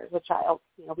whatever as a child.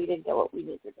 You know, we didn't get what we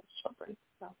needed as children.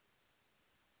 So,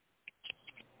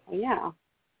 yeah,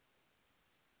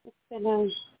 it's been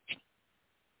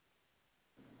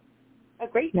a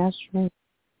great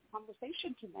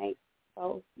conversation tonight.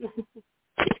 So,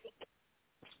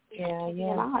 yeah.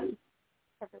 On,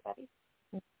 everybody.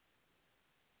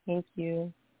 Thank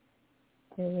you.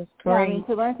 It was great. Yeah, I mean,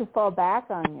 to learn to fall back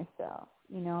on yourself,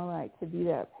 you know, like to be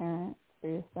that parent for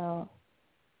yourself.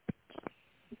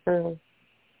 True.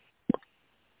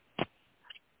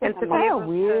 It's kind of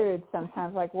weird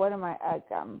sometimes, like, what am I,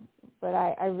 but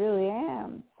I really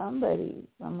am somebody.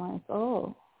 I'm like,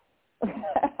 oh,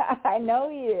 I know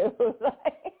you.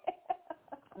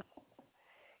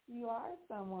 You are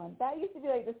someone. That used to be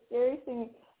like the scariest thing.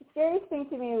 The scariest thing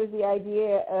to me was the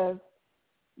idea of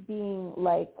being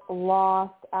like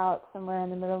lost out somewhere in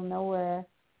the middle of nowhere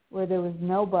where there was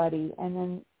nobody, and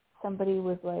then somebody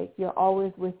was like, you're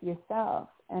always with yourself.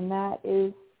 And that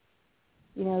is,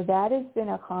 that has been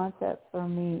a concept for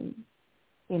me,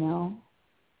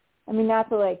 I mean, not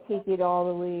to like take it all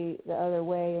the way the other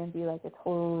way and be like a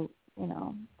total,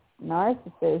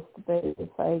 narcissist, but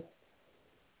it's like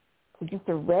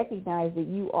to recognize that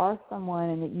you are someone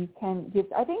and that you can give.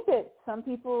 I think that some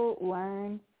people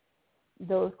learn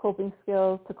those coping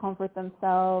skills to comfort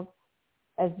themselves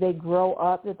as they grow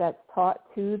up, that's taught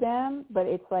to them. But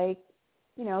it's like,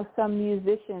 some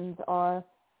musicians are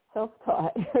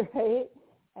self-taught, right?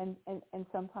 And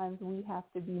sometimes we have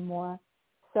to be more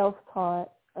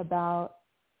self-taught about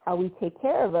how we take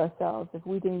care of ourselves. If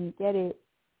we didn't get it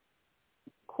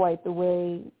quite the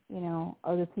way,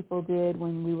 other people did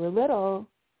when we were little,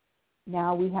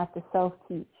 now we have to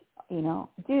self-teach,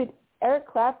 Dude, Eric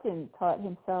Clapton taught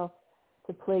himself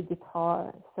to play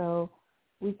guitar, so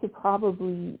we could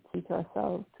probably teach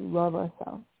ourselves to love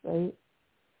ourselves, right?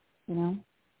 Yeah.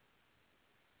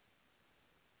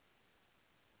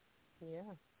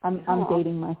 I'm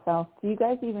dating myself. Do you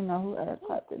guys even know who Eric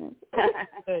Clapton is?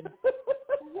 Good.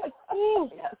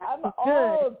 I'm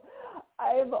old.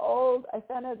 I'm old. I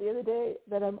found out the other day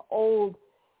that I'm old.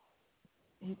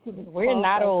 We're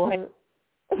not old.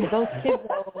 Those kids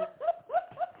are old.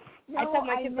 No, I tell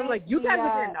my kids, I'm like, you guys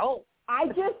are getting old. I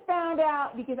just found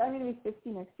out, because I'm going to be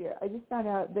 50 next year, I just found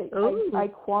out that I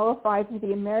qualified for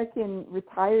the American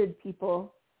Retired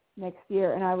People next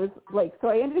year, and I was like, so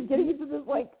I ended up getting into this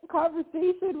like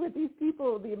conversation with these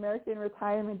people, the American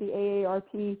Retirement, the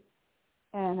AARP,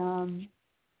 and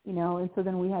and so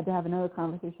then we had to have another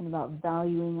conversation about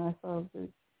valuing ourselves as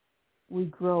we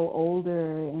grow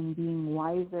older and being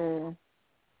wiser.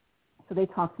 So they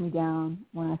talked me down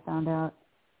when I found out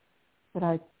that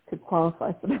I could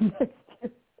qualify for them next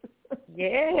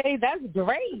year. Yay, that's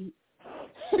great.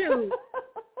 Shoot.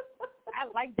 I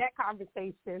like that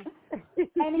conversation.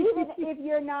 And even if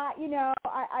you're not,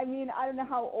 I mean, I don't know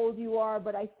how old you are,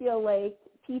 but I feel like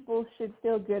people should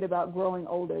feel good about growing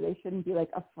older. They shouldn't be like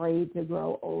afraid to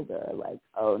grow older. Like,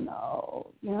 oh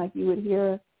no, like you would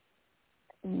hear.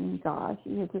 You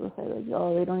hear people say like,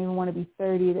 oh, they don't even want to be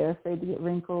 30. They're afraid to get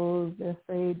wrinkles. They're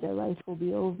afraid their life will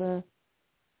be over.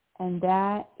 And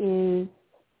that is,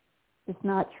 it's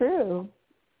not true.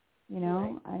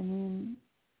 Right. I mean,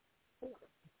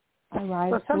 our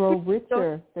lives grow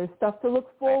richer. There's stuff to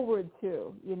look forward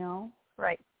to,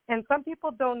 Right. And some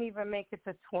people don't even make it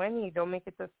to 20, don't make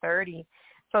it to 30.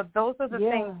 So those are the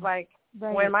things, like,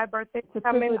 when my birthday's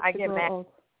coming, I get mad.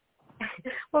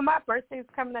 When my birthday's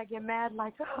coming, I get mad,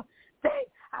 like, oh, dang,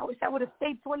 I wish I would have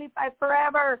stayed 25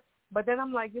 forever. But then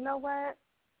I'm like, you know what?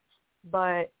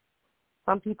 But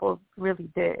some people really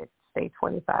did stay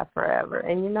 25 forever.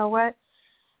 And you know what?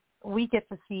 We get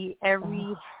to see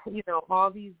every,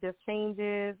 all these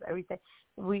changes, everything.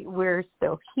 We're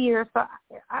still here. So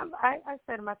I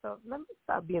said to myself, let me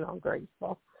stop being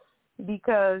ungrateful,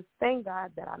 because thank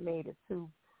God that I made it to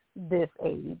this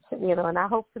age, and I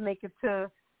hope to make it to,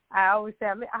 I always say,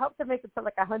 I hope to make it to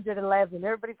like 111.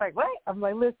 Everybody's like, what? I'm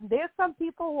like, listen, there's some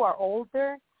people who are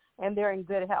older and they're in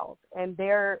good health and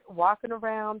they're walking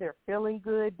around, they're feeling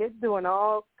good, they're doing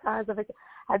all kinds of,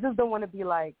 I just don't want to be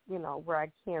like, where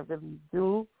I can't really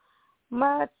do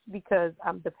much because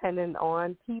I'm dependent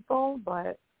on people.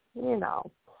 But,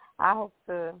 I hope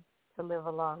to live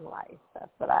a long life. That's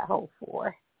what I hope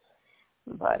for.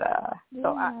 But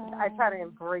so I try to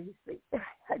embrace it.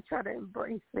 I try to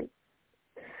embrace it.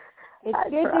 It's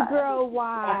good to grow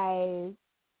wise.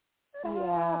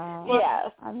 Yeah.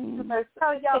 Yes. I mean,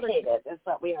 sophisticated is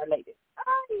what we are, ladies.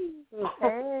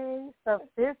 Hey,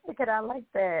 sophisticated. I like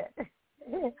that.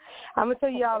 I'm gonna tell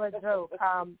y'all a joke.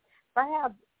 I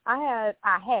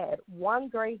had one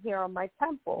gray hair on my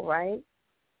temple, right?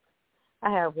 I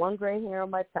had one gray hair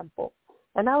on my temple,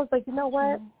 and I was like, you know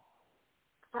what?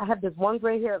 I have this one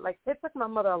gray hair. Like, it took my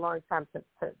mother a long time to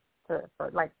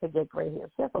get gray hair.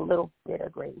 She has a little bit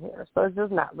of gray hair, so it's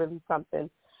just not really something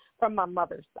from my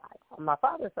mother's side. On my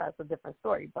father's side, it's a different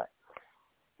story. But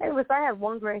anyways, I had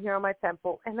one gray hair on my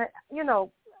temple, and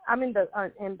I'm in the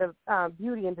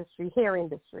beauty industry, hair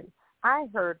industry. I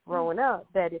heard growing up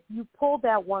that if you pull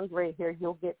that one gray hair,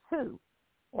 you'll get two,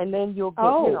 and then you'll get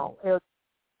it'll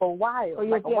go wild. Or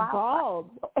you'll get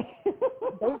bald.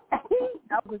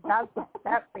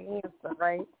 That's the answer,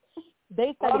 right?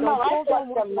 They say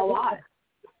I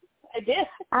did.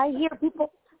 I hear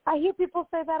people I hear people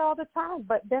say that all the time,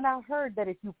 but then I heard that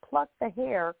if you pluck the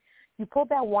hair, you pull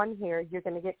that one hair, you're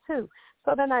going to get two.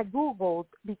 So then I Googled,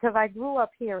 because I grew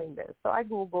up hearing this. So I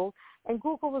Googled, and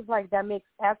Google was like, that makes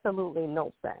absolutely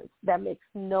no sense. That makes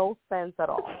no sense at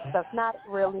all. That's not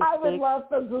really. I would love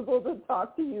for Google to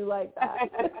talk to you like that.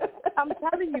 I'm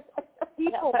telling you,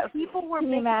 people were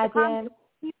making imagine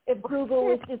if Google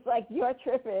was just like, you're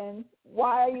tripping.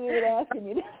 Why are you even asking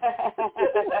me this?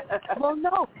 Well,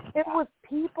 no, it was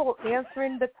people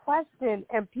answering the question,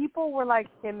 and people were like,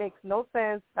 it makes no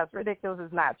sense. That's ridiculous.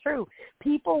 It's not true.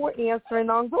 People were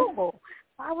answering on Google.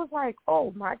 I was like,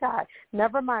 oh, my God,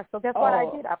 never mind. So guess what I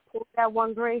did? I pulled that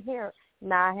one gray hair.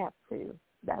 Now I have two.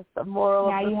 That's the moral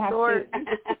of the story.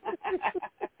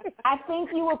 I think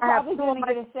you were probably going to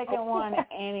get a second one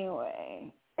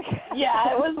anyway.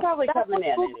 Yeah, it was probably coming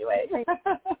in anyway.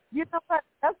 You know what?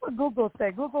 That's what Google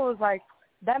said. Google was like,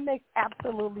 that makes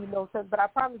absolutely no sense. But I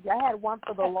promise you, I had one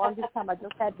for the longest time. I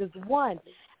just had this one.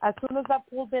 As soon as I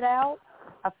pulled it out,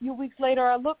 a few weeks later,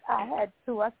 I had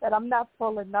two. I said, I'm not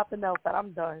pulling nothing else. That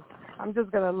I'm done. I'm just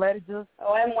going to let it just.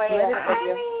 Oh, I'm way ahead of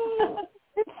you.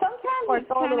 Sometimes it's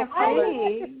kind of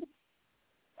pretty.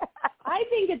 I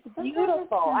think it's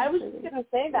beautiful. I was just going to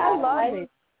say that. I love it.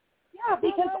 Yeah,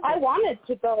 because I wanted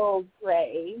to go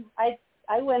gray.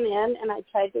 I went in and I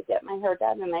tried to get my hair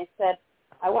done, and I said,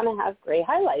 I want to have gray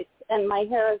highlights, and my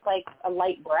hair is like a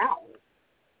light brown.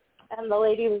 And the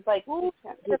lady was like, well, you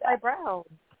can't do that. Light brown.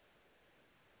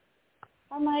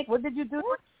 I'm like, what did you do?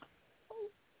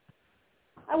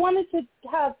 I wanted to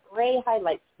have gray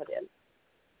highlights put in,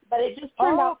 but it just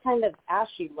turned out kind of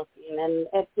ashy looking, and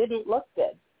it didn't look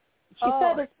good. She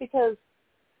said it's because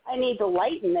I need to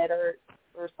lighten it or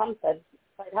something.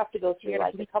 So I'd have to go through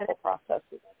like a couple processes,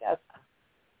 I guess,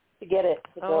 to get it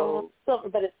to go silver,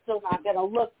 but it's still not going to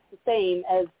look the same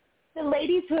as the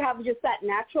ladies who have just that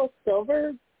natural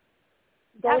silver.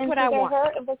 That's what I want.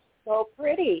 Hair. It looks so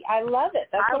pretty. I love it.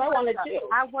 That's what I want to do.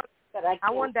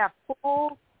 I want that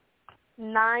full,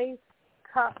 nice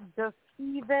cut, just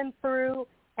even through,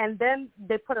 and then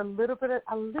they put a little bit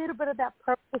of that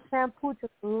purple shampoo,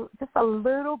 just a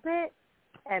little bit,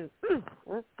 and it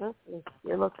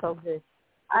looks so good.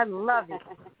 I love it.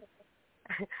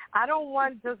 I don't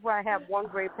want just where I have one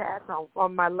gray patch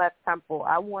on my left temple.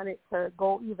 I want it to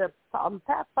go either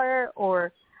pepper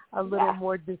or a little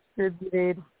more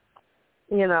distributed,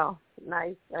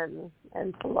 nice and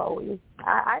flowy.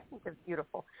 I think it's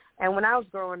beautiful. And when I was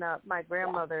growing up, my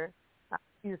grandmother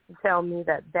used to tell me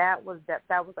that was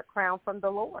a crown from the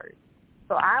Lord.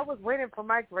 So I was waiting for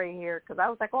my gray hair because I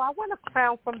was like, I want a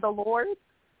crown from the Lord.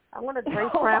 I want a gray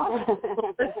crown.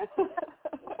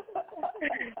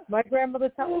 My grandmother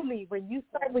told me when you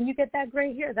get that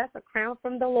gray hair, that's a crown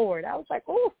from the Lord. I was like,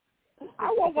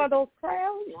 I want one of those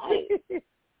crowns.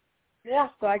 Yeah.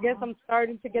 So I guess I'm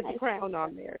starting to get the crown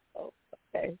on there. So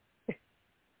okay.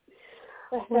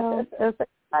 Well,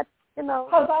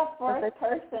 how about first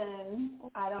person?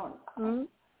 I don't.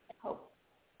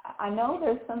 I know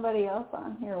there's somebody else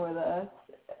on here with us,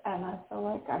 and I feel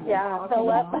like I'm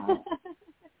Philip.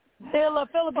 Philip,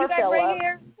 you got gray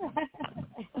hair?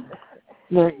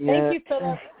 Not yet. Thank you,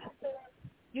 Philip.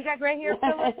 You got gray hair,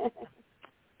 Philip?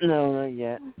 No, not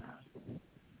yet.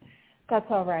 That's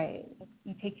all right.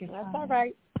 You take your time. That's all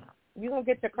right. You're going to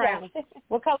get your crown. Yeah.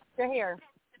 What color is your hair?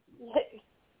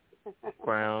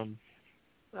 Brown.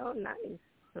 Oh, nice.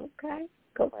 Okay.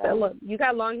 Go, Philip. You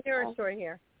got long hair or short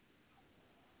hair?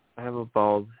 I have a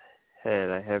bald head.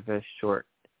 I have a short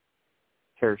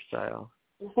hairstyle.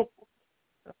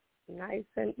 Nice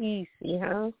and easy,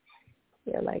 huh?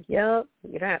 You're like, yep,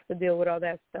 you don't have to deal with all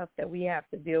that stuff that we have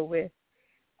to deal with,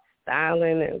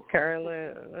 styling and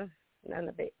curling, none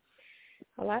of it.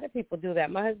 A lot of people do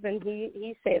that. My husband,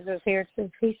 he saves his hair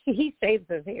too. He saves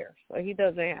his hair, so he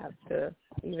doesn't have to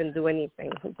even do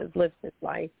anything. He just lives his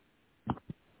life.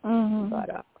 Mm-hmm.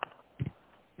 But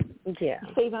yeah,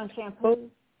 save on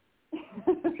shampoo.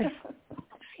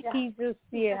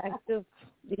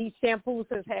 He shampoos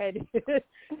his head.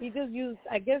 He just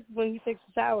I guess when he takes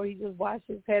a shower, he just washes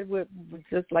his head with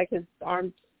just like his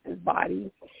arms, his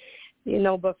body,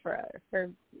 but for us,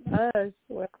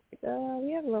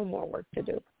 we have a little more work to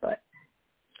do. But,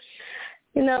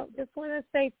 just want to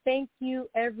say thank you,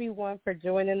 everyone, for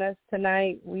joining us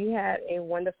tonight. We had a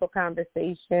wonderful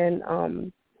conversation.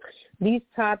 These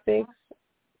topics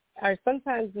are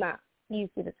sometimes not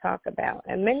easy to talk about,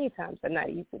 and many times they're not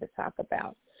easy to talk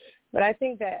about. But I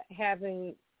think that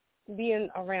being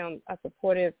around a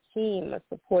supportive team, a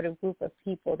supportive group of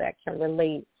people that can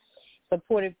relate,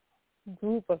 supportive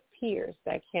group of peers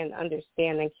that can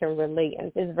understand and can relate,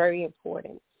 and is very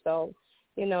important. So,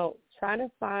 try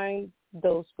to find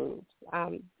those groups.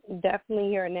 Definitely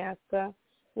here at NAASCA,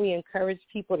 we encourage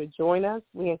people to join us.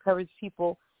 We encourage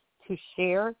people to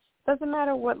share. Doesn't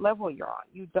matter what level you're on.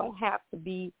 You don't have to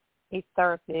be a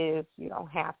therapist. You don't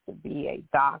have to be a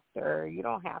doctor. You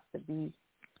don't have to be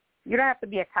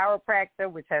a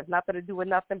chiropractor, which has nothing to do with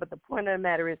nothing. But the point of the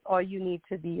matter is, all you need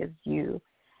to be is you,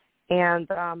 and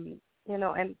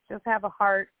and just have a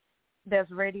heart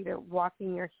that's ready to walk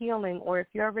in your healing. Or if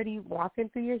you're already walking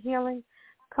through your healing,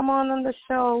 come on the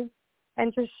show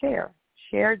and just share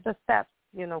the steps.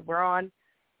 We're on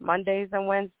Mondays and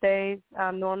Wednesdays.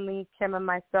 Normally, Kim and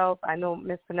myself. I know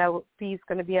Miss Penelope is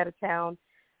going to be out of town.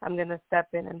 I'm going to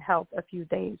step in and help a few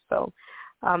days. So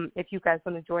if you guys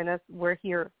want to join us, we're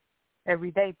here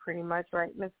every day pretty much,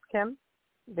 right, Miss Kim?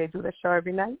 They do the show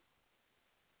every night?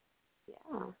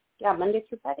 Yeah, Monday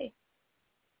through Friday.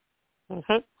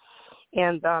 Mm-hmm.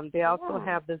 And they also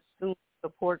have the Zoom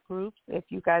support groups. If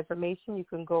you guys are Mason, you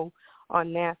can go on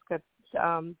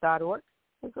NAASCA.org.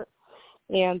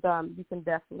 And you can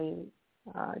definitely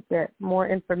get more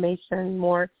information,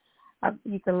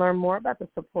 you can learn more about the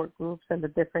support groups and the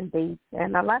different dates,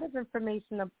 and a lot of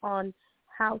information upon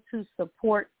how to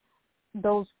support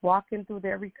those walking through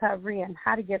their recovery and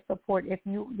how to get support if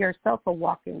you yourself are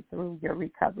walking through your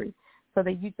recovery, so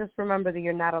that you just remember that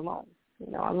you're not alone.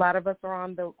 A lot of us are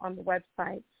on the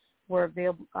website. We're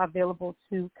available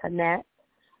to connect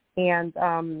and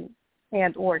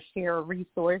or share a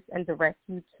resource and direct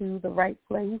you to the right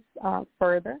place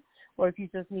further. Or if you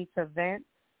just need to vent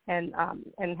and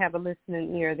have a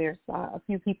listening ear, there's a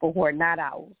few people who are not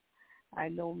owls. I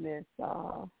know Miss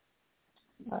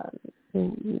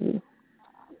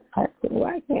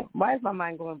why is my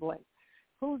mind going blank?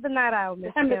 Who's the night owl,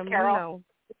 Miss Kim? Miss Carol.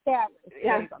 Yeah,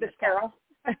 Miss Carol.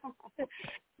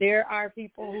 There are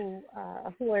people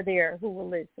who are there who will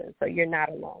listen, so you're not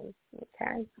alone.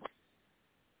 Okay.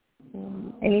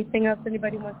 Anything else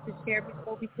anybody wants to share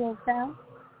before we close out?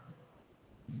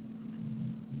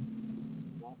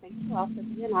 Well, thank you all for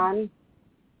being on.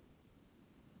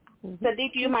 Cindy,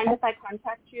 do you mind if I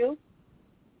contact you?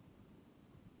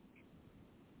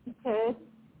 Okay.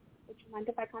 Would you mind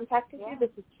if I contacted you?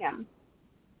 This is Kim.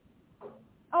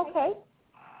 Okay.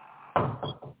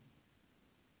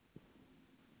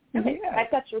 Okay, I've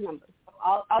got your number. So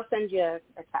I'll send you a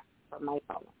text from my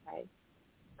phone, okay?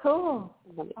 Cool.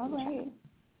 All right.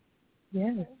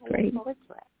 Yes, great.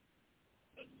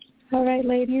 All right,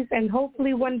 ladies, and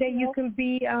hopefully one day you can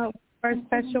be our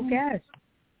special guest.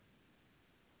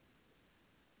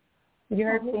 You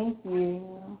heard me? Thank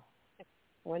you.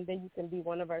 One day you can be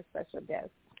one of our special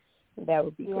guests. That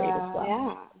would be great as well.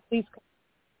 Yeah. Please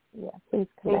connect.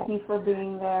 Thank you for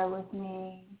being there with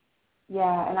me.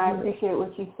 Yeah, and I appreciate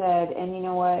what you said. And you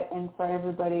know what? And for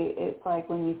everybody, it's like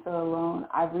when you feel alone,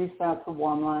 I've reached out to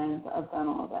warm lines. I've done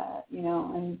all that,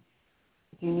 and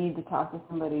if you need to talk to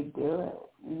somebody, do it,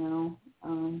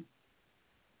 and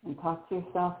talk to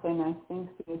yourself, say nice things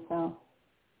to yourself.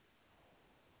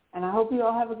 And I hope you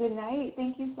all have a good night.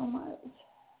 Thank you so much.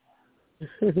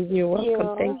 You're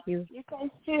welcome. Thank you. You guys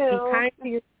too. Be kind to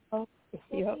yourself.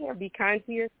 Be kind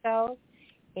to yourself,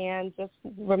 and just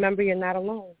remember you're not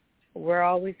alone. We're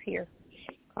always here.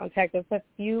 Contact us if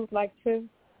you'd like to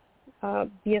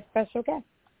be a special guest.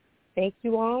 Thank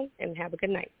you all, and have a good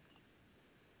night.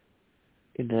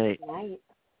 Good night. Good night.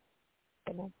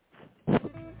 Good night.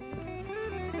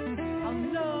 I'll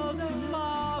know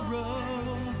tomorrow,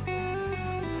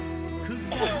 'cause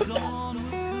the dawn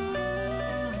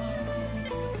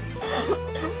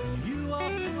will come.